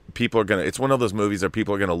its. It's one of those movies that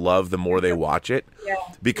people are going to love the more they watch it,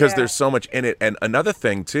 because there's so much in it. And another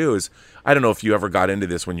thing too is, I don't know if you ever got into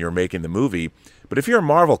this when you were making the movie, but if you're a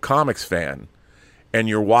Marvel Comics fan and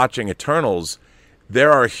you're watching Eternals,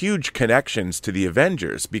 there are huge connections to the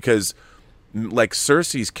Avengers, because like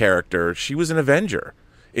Cersei's character, she was an Avenger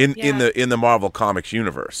in the Marvel Comics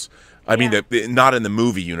universe. I mean, not in the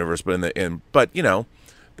movie universe, but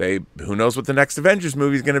who knows what the next Avengers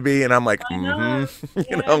movie is going to be? And I'm like,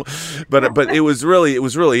 but it was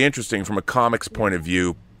really interesting from a comics point of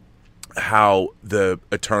view how the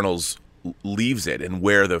Eternals leaves it and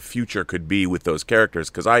where the future could be with those characters.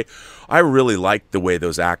 Because I really liked the way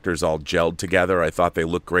those actors all gelled together. I thought they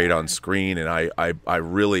looked great on screen, and I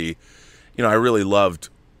really loved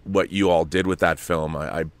what you all did with that film.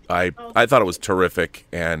 I thought it was terrific,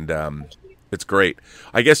 and it's great.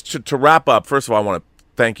 I guess to wrap up, first of all, I want to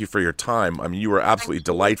thank you for your time. I mean, you were absolutely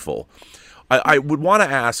delightful. I would want to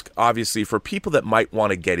ask, obviously, for people that might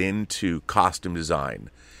want to get into costume design,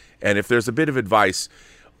 and if there's a bit of advice,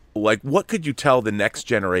 like, what could you tell the next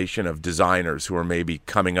generation of designers who are maybe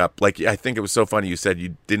coming up? Like, I think it was so funny you said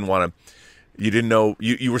you didn't know,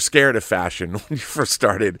 you were scared of fashion when you first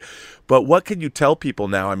started. But what can you tell people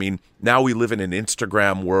now? I mean, now we live in an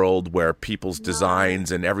Instagram world where people's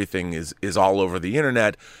designs and everything is all over the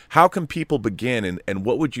internet. How can people begin, and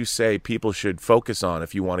what would you say people should focus on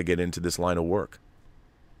if you want to get into this line of work?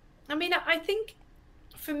 I mean, I think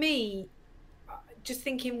for me, just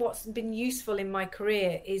thinking what's been useful in my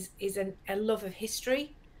career is a love of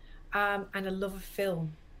history, and a love of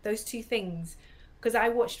film. Those two things, because I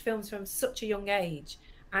watched films from such a young age,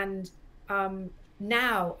 and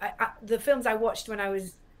now the films I watched when I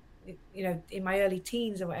was, in my early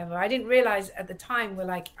teens or whatever, I didn't realize at the time were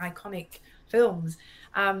like iconic films.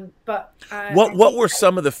 But What I think were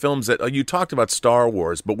some of the films that you talked about Star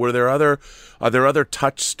Wars, but are there other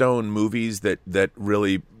touchstone movies that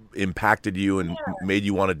really impacted you and made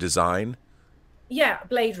you want to design? yeah,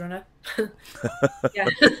 Blade Runner. Yeah.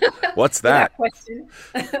 What's Without that? question.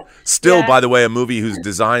 Still, Yeah, by the way, a movie whose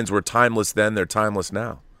designs were timeless then, they're timeless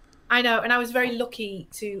now. I know, and I was very lucky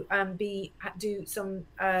to do some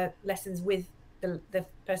lessons with the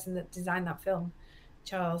person that designed that film,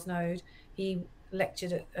 Charles Node. He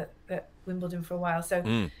lectured at Wimbledon for a while, so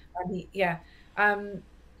Mm. yeah, um,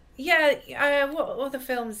 yeah. What other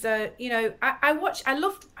films? I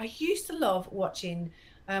used to love watching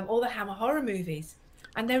all the Hammer horror movies,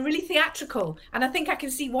 and they're really theatrical, and I think I can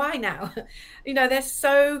see why now. They're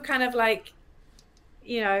so kind of like,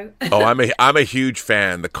 you know, Oh, I'm a huge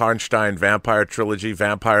fan. The Karnstein Vampire Trilogy,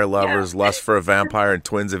 Vampire yeah, Lovers, Lust for a Vampire, and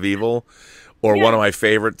Twins of Evil. Or one yeah. of my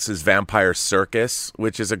favorites is Vampire Circus,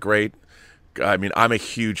 which is a great. I mean, I'm a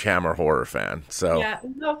huge Hammer horror fan. So Yeah,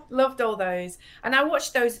 loved all those, and I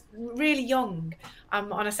watched those really young,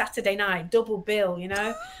 on a Saturday night, double bill,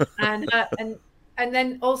 and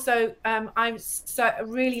then also I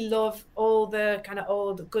really love all the kind of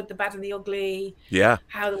old Good, the Bad, and the Ugly, yeah.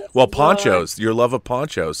 How the Well, Wizard Work. ponchos. Your love of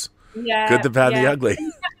ponchos. Good, Yeah, the bad, and the yeah. ugly.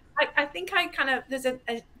 I think I kind of there's a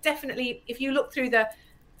definitely, if you look through the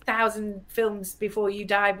 1,000 films before you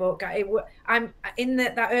die book, I'm in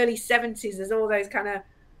that early 70s. There's all those kind of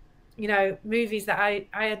movies that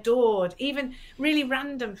I adored, even really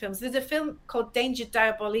random films. There's a film called Danger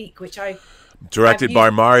Diabolique, which I've Directed by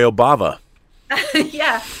used. Mario Bava.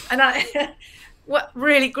 Yeah, and what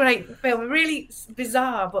really great film, really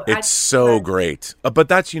bizarre, but It's so great. But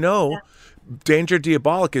that's, yeah, Danger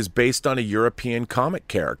Diabolic is based on a European comic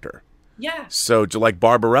character. yeah, So, like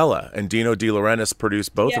Barbarella and Dino De Laurentiis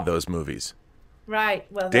produced both of yeah, those movies. right.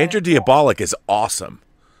 Well, Danger there. Diabolic is awesome.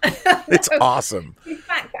 It's No, awesome. in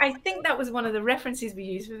fact, I think that was one of the references we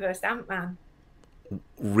used for first Ant-Man.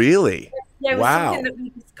 Really? Yeah, it was something Wow.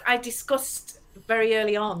 that I discussed very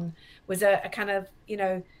early on. Was a kind of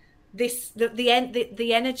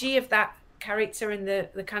the energy of that character, and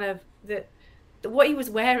the kind of what he was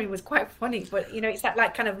wearing was quite funny. But it's that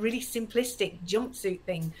like kind of really simplistic jumpsuit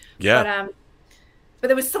thing. Yeah. But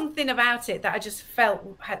there was something about it that I just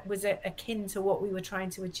felt was akin to what we were trying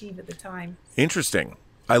to achieve at the time. Interesting.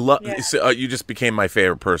 I love. Yeah. You just became my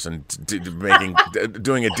favorite person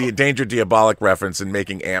doing a Danger Diabolic reference and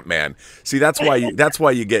making Ant-Man. See, that's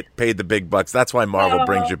why you get paid the big bucks. That's why Marvel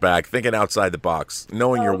brings you back, thinking outside the box,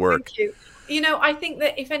 knowing your Oh, work. thank you. I think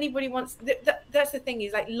that if anybody wants, that's the thing,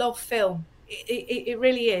 is like love film. It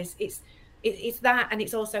really is. It's that, and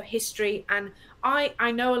it's also history. And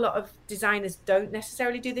I know a lot of designers don't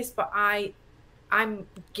necessarily do this, but I'm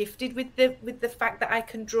gifted with the fact that I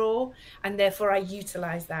can draw, and therefore I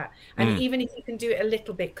utilize that. And even if you can do it a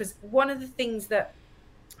little bit, because one of the things that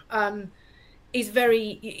is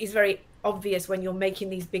very obvious when you're making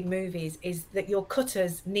these big movies is that your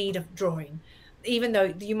cutters need a drawing. Even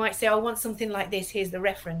though you might say, "I want something like this. Here's the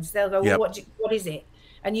reference." They'll go, "Well, Yep. what is it?"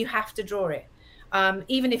 And you have to draw it,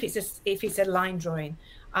 even if it's a line drawing.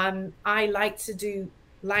 I like to do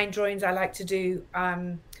line drawings. I like to do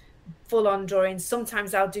full-on drawings.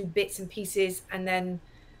 Sometimes I'll do bits and pieces and then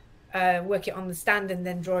work it on the stand and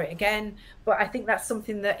then draw it again. But I think that's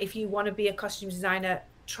something that if you want to be a costume designer,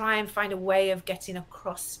 try and find a way of getting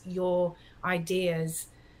across your ideas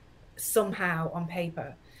somehow on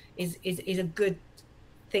paper is a good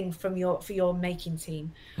thing for your making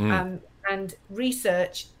team. And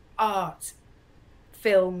research, art,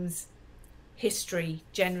 films, history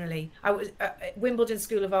generally. I was Wimbledon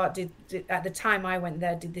School of Art did at the time I went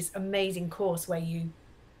there, did this amazing course where you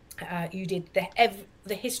did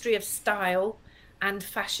the history of style and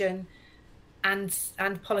fashion and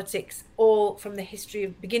politics, all from the history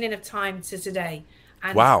of beginning of time to today.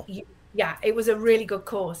 And Wow. yeah, it was a really good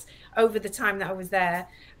course over the time that I was there.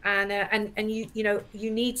 And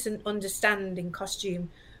you need to understand in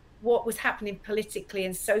costume what was happening politically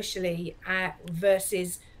and socially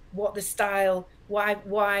versus what the style,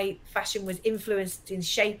 why fashion was influenced in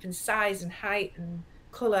shape and size and height and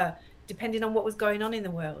color, depending on what was going on in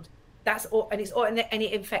the world. That's all, and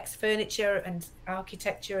it affects furniture and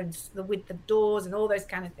architecture and the width of doors and all those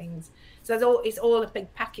kind of things. So it's all a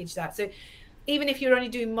big package. So even if you're only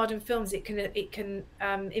doing modern films, it can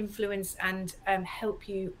influence and help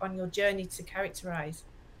you on your journey to characterize.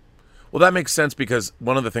 Well, that makes sense, because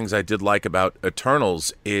one of the things I did like about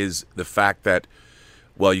Eternals is the fact that,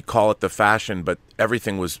 well, you call it the fashion, but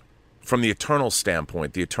everything was, from the Eternals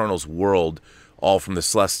standpoint, the Eternals world, all from the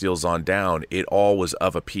Celestials on down, it all was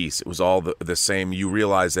of a piece. It was all the same. You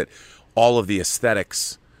realize that all of the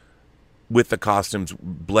aesthetics with the costumes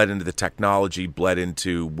bled into the technology, bled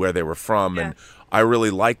into where they were from. Yeah. And I really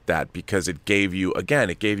liked that, because it gave you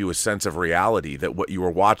a sense of reality, that what you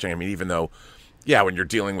were watching, I mean, even though, yeah, when you're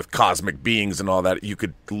dealing with cosmic beings and all that, you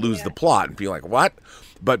could lose the plot and be like, what?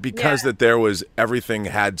 But because that there was, everything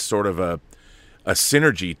had sort of a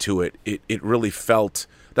synergy to it, it really felt,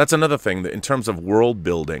 that's another thing, that in terms of world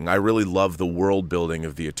building, I really love the world building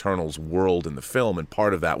of the Eternals world in the film, and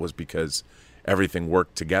part of that was because everything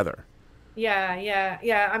worked together. Yeah.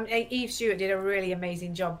 Eve Stewart did a really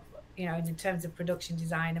amazing job, in terms of production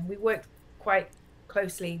design, and we worked quite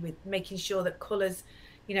closely with making sure that colors,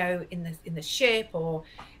 in the ship or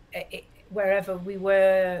wherever we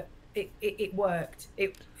were, it worked.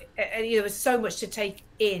 There was so much to take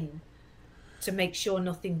in to make sure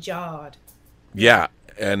nothing jarred. Yeah,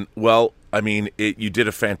 and well, I mean, you did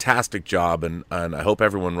a fantastic job, and I hope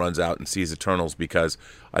everyone runs out and sees Eternals, because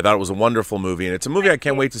I thought it was a wonderful movie, and it's a movie I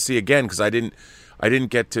can't wait to see again, because I didn't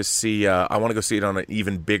get to see. I want to go see it on an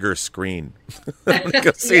even bigger screen. I want to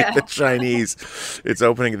go see it at the Chinese. It's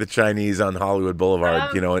opening at the Chinese on Hollywood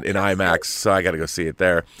Boulevard, in IMAX. So I got to go see it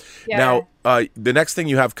there. Yeah. Now, the next thing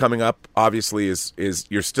you have coming up, obviously, is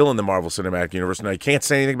you're still in the Marvel Cinematic Universe. Now, you can't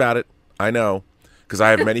say anything about it. I know, because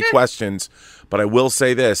I have many questions. But I will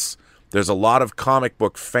say this: there's a lot of comic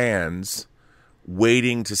book fans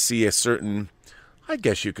waiting to see a certain, I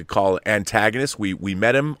guess you could call it, antagonist. We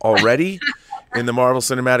met him already in the Marvel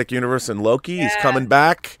Cinematic Universe in Loki. He's coming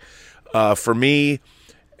back for me.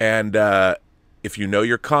 And if you know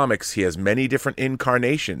your comics, he has many different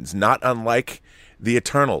incarnations, not unlike the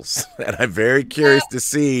Eternals. And I'm very curious to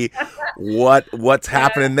see what's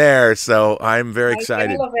happening there. So I'm very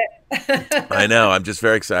excited. I love it. I know. I'm just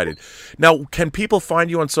very excited. Now, can people find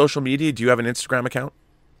you on social media? Do you have an Instagram account?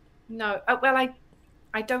 No. Well,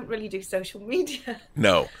 I don't really do social media.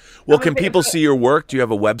 No. Well, can people see your work? Do you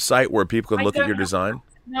have a website where people can look at your design?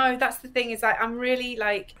 No, that's the thing, is that I'm really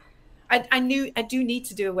like, I do need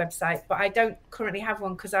to do a website, but I don't currently have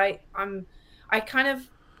one, because I kind of.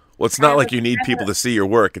 Well, it's not like you need people to see your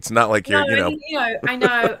work. It's not like you're, I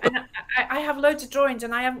know, and I have loads of drawings,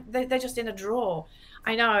 and they're just in a drawer.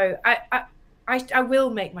 I know. I will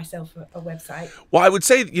make myself a website. Well, I would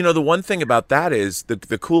say, the one thing about that is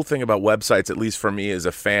the cool thing about websites, at least for me as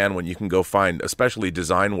a fan, when you can go find, especially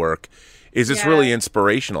design work, is it's really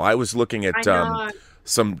inspirational. I was looking at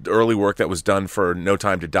some early work that was done for No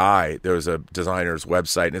Time to Die. There was a designer's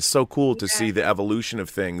website, and it's so cool to see the evolution of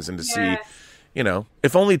things, and to see,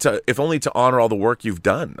 if only to honor all the work you've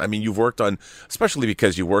done. I mean, you've worked on, especially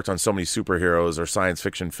because you worked on so many superheroes or science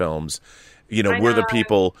fiction films. We're the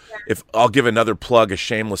people. If I'll give another plug, a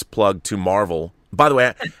shameless plug to Marvel. By the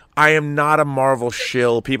way, I am not a Marvel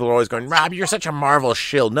shill. People are always going, Rob, you're such a Marvel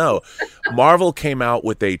shill. No, Marvel came out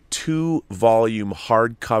with a 2-volume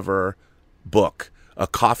hardcover book, a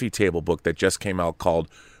coffee table book that just came out, called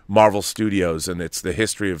Marvel Studios, and it's the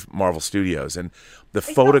history of Marvel Studios, and the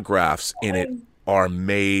photographs in it are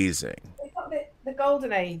amazing. It's not the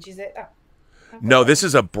Golden Age, is it? No, this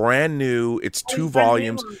is a brand new. It's 2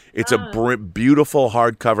 volumes. It's a beautiful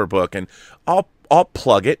hardcover book, and I'll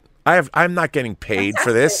plug it. I'm not getting paid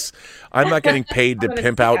for this. I'm not getting paid to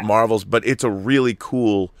pimp out Marvels, but it's a really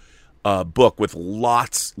cool book with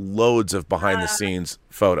loads of behind the scenes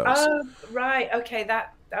photos. Oh, right. Okay.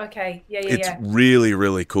 Yeah. It's really,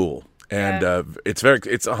 really cool, and it's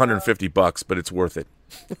 $150, but it's worth it.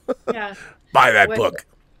 Yeah. Buy that book.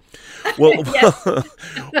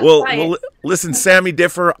 Well, listen, Sammy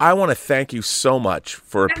Differ, I want to thank you so much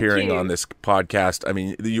for appearing on this podcast. I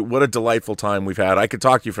mean, what a delightful time we've had. I could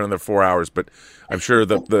talk to you for another 4 hours, but I'm sure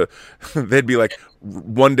they'd be like,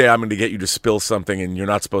 one day I'm going to get you to spill something and you're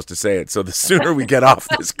not supposed to say it. So the sooner we get off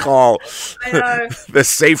this call, the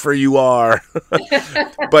safer you are.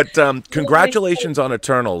 But congratulations on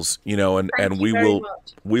Eternals, and we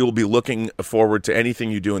will be looking forward to anything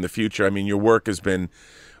you do in the future. I mean, your work has been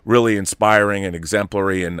really inspiring and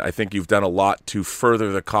exemplary, and I think you've done a lot to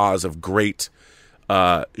further the cause of great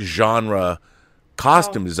genre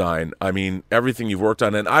costume design. I mean, everything you've worked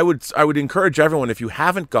on, and I would encourage everyone, if you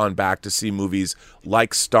haven't gone back to see movies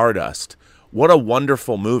like Stardust, what a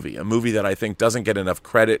wonderful movie, a movie that I think doesn't get enough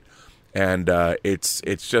credit, And it's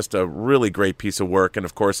just a really great piece of work. And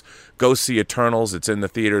of course, go see Eternals. It's in the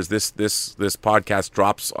theaters. This podcast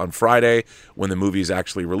drops on Friday when the movie is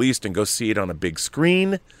actually released, and go see it on a big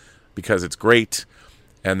screen because it's great.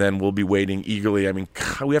 And then we'll be waiting eagerly. I mean,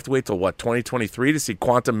 we have to wait till 2023 to see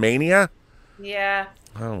Quantum Mania? Yeah.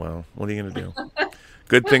 Oh well, what are you gonna do?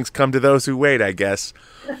 Good things come to those who wait, I guess.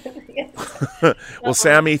 Well,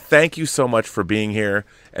 Sammy, thank you so much for being here,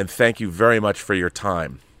 and thank you very much for your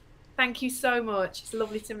time. Thank you so much. It's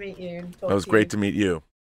lovely to meet you. It was great to meet you.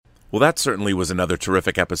 Well, that certainly was another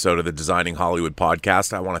terrific episode of the Designing Hollywood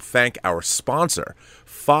podcast. I want to thank our sponsor,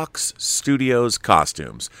 Fox Studios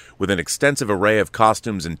Costumes. With an extensive array of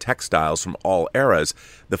costumes and textiles from all eras,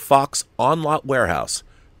 the Fox On-Lot Warehouse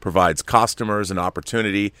provides costumers an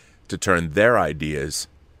opportunity to turn their ideas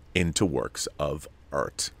into works of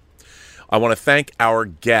art. I want to thank our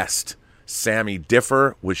guest, Sammy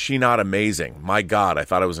Differ. Was she not amazing? My God, I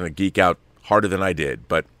thought I was going to geek out harder than I did,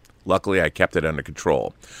 but luckily I kept it under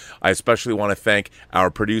control. I especially want to thank our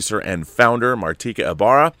producer and founder, Martika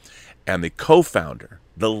Ibarra, and the co-founder,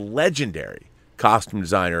 the legendary costume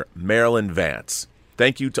designer, Marilyn Vance.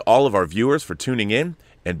 Thank you to all of our viewers for tuning in,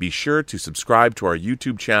 and be sure to subscribe to our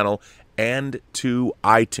YouTube channel and to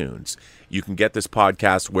iTunes. You can get this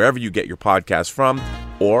podcast wherever you get your podcasts from,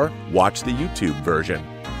 or watch the YouTube version.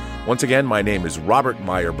 Once again, my name is Robert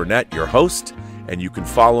Meyer Burnett, your host, and you can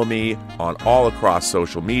follow me on all across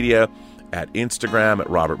social media at Instagram at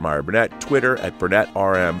Robert Meyer Burnett, Twitter at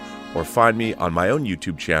BurnettRM, or find me on my own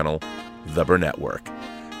YouTube channel, The Burnett Work.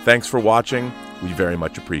 Thanks for watching. We very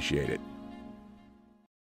much appreciate it.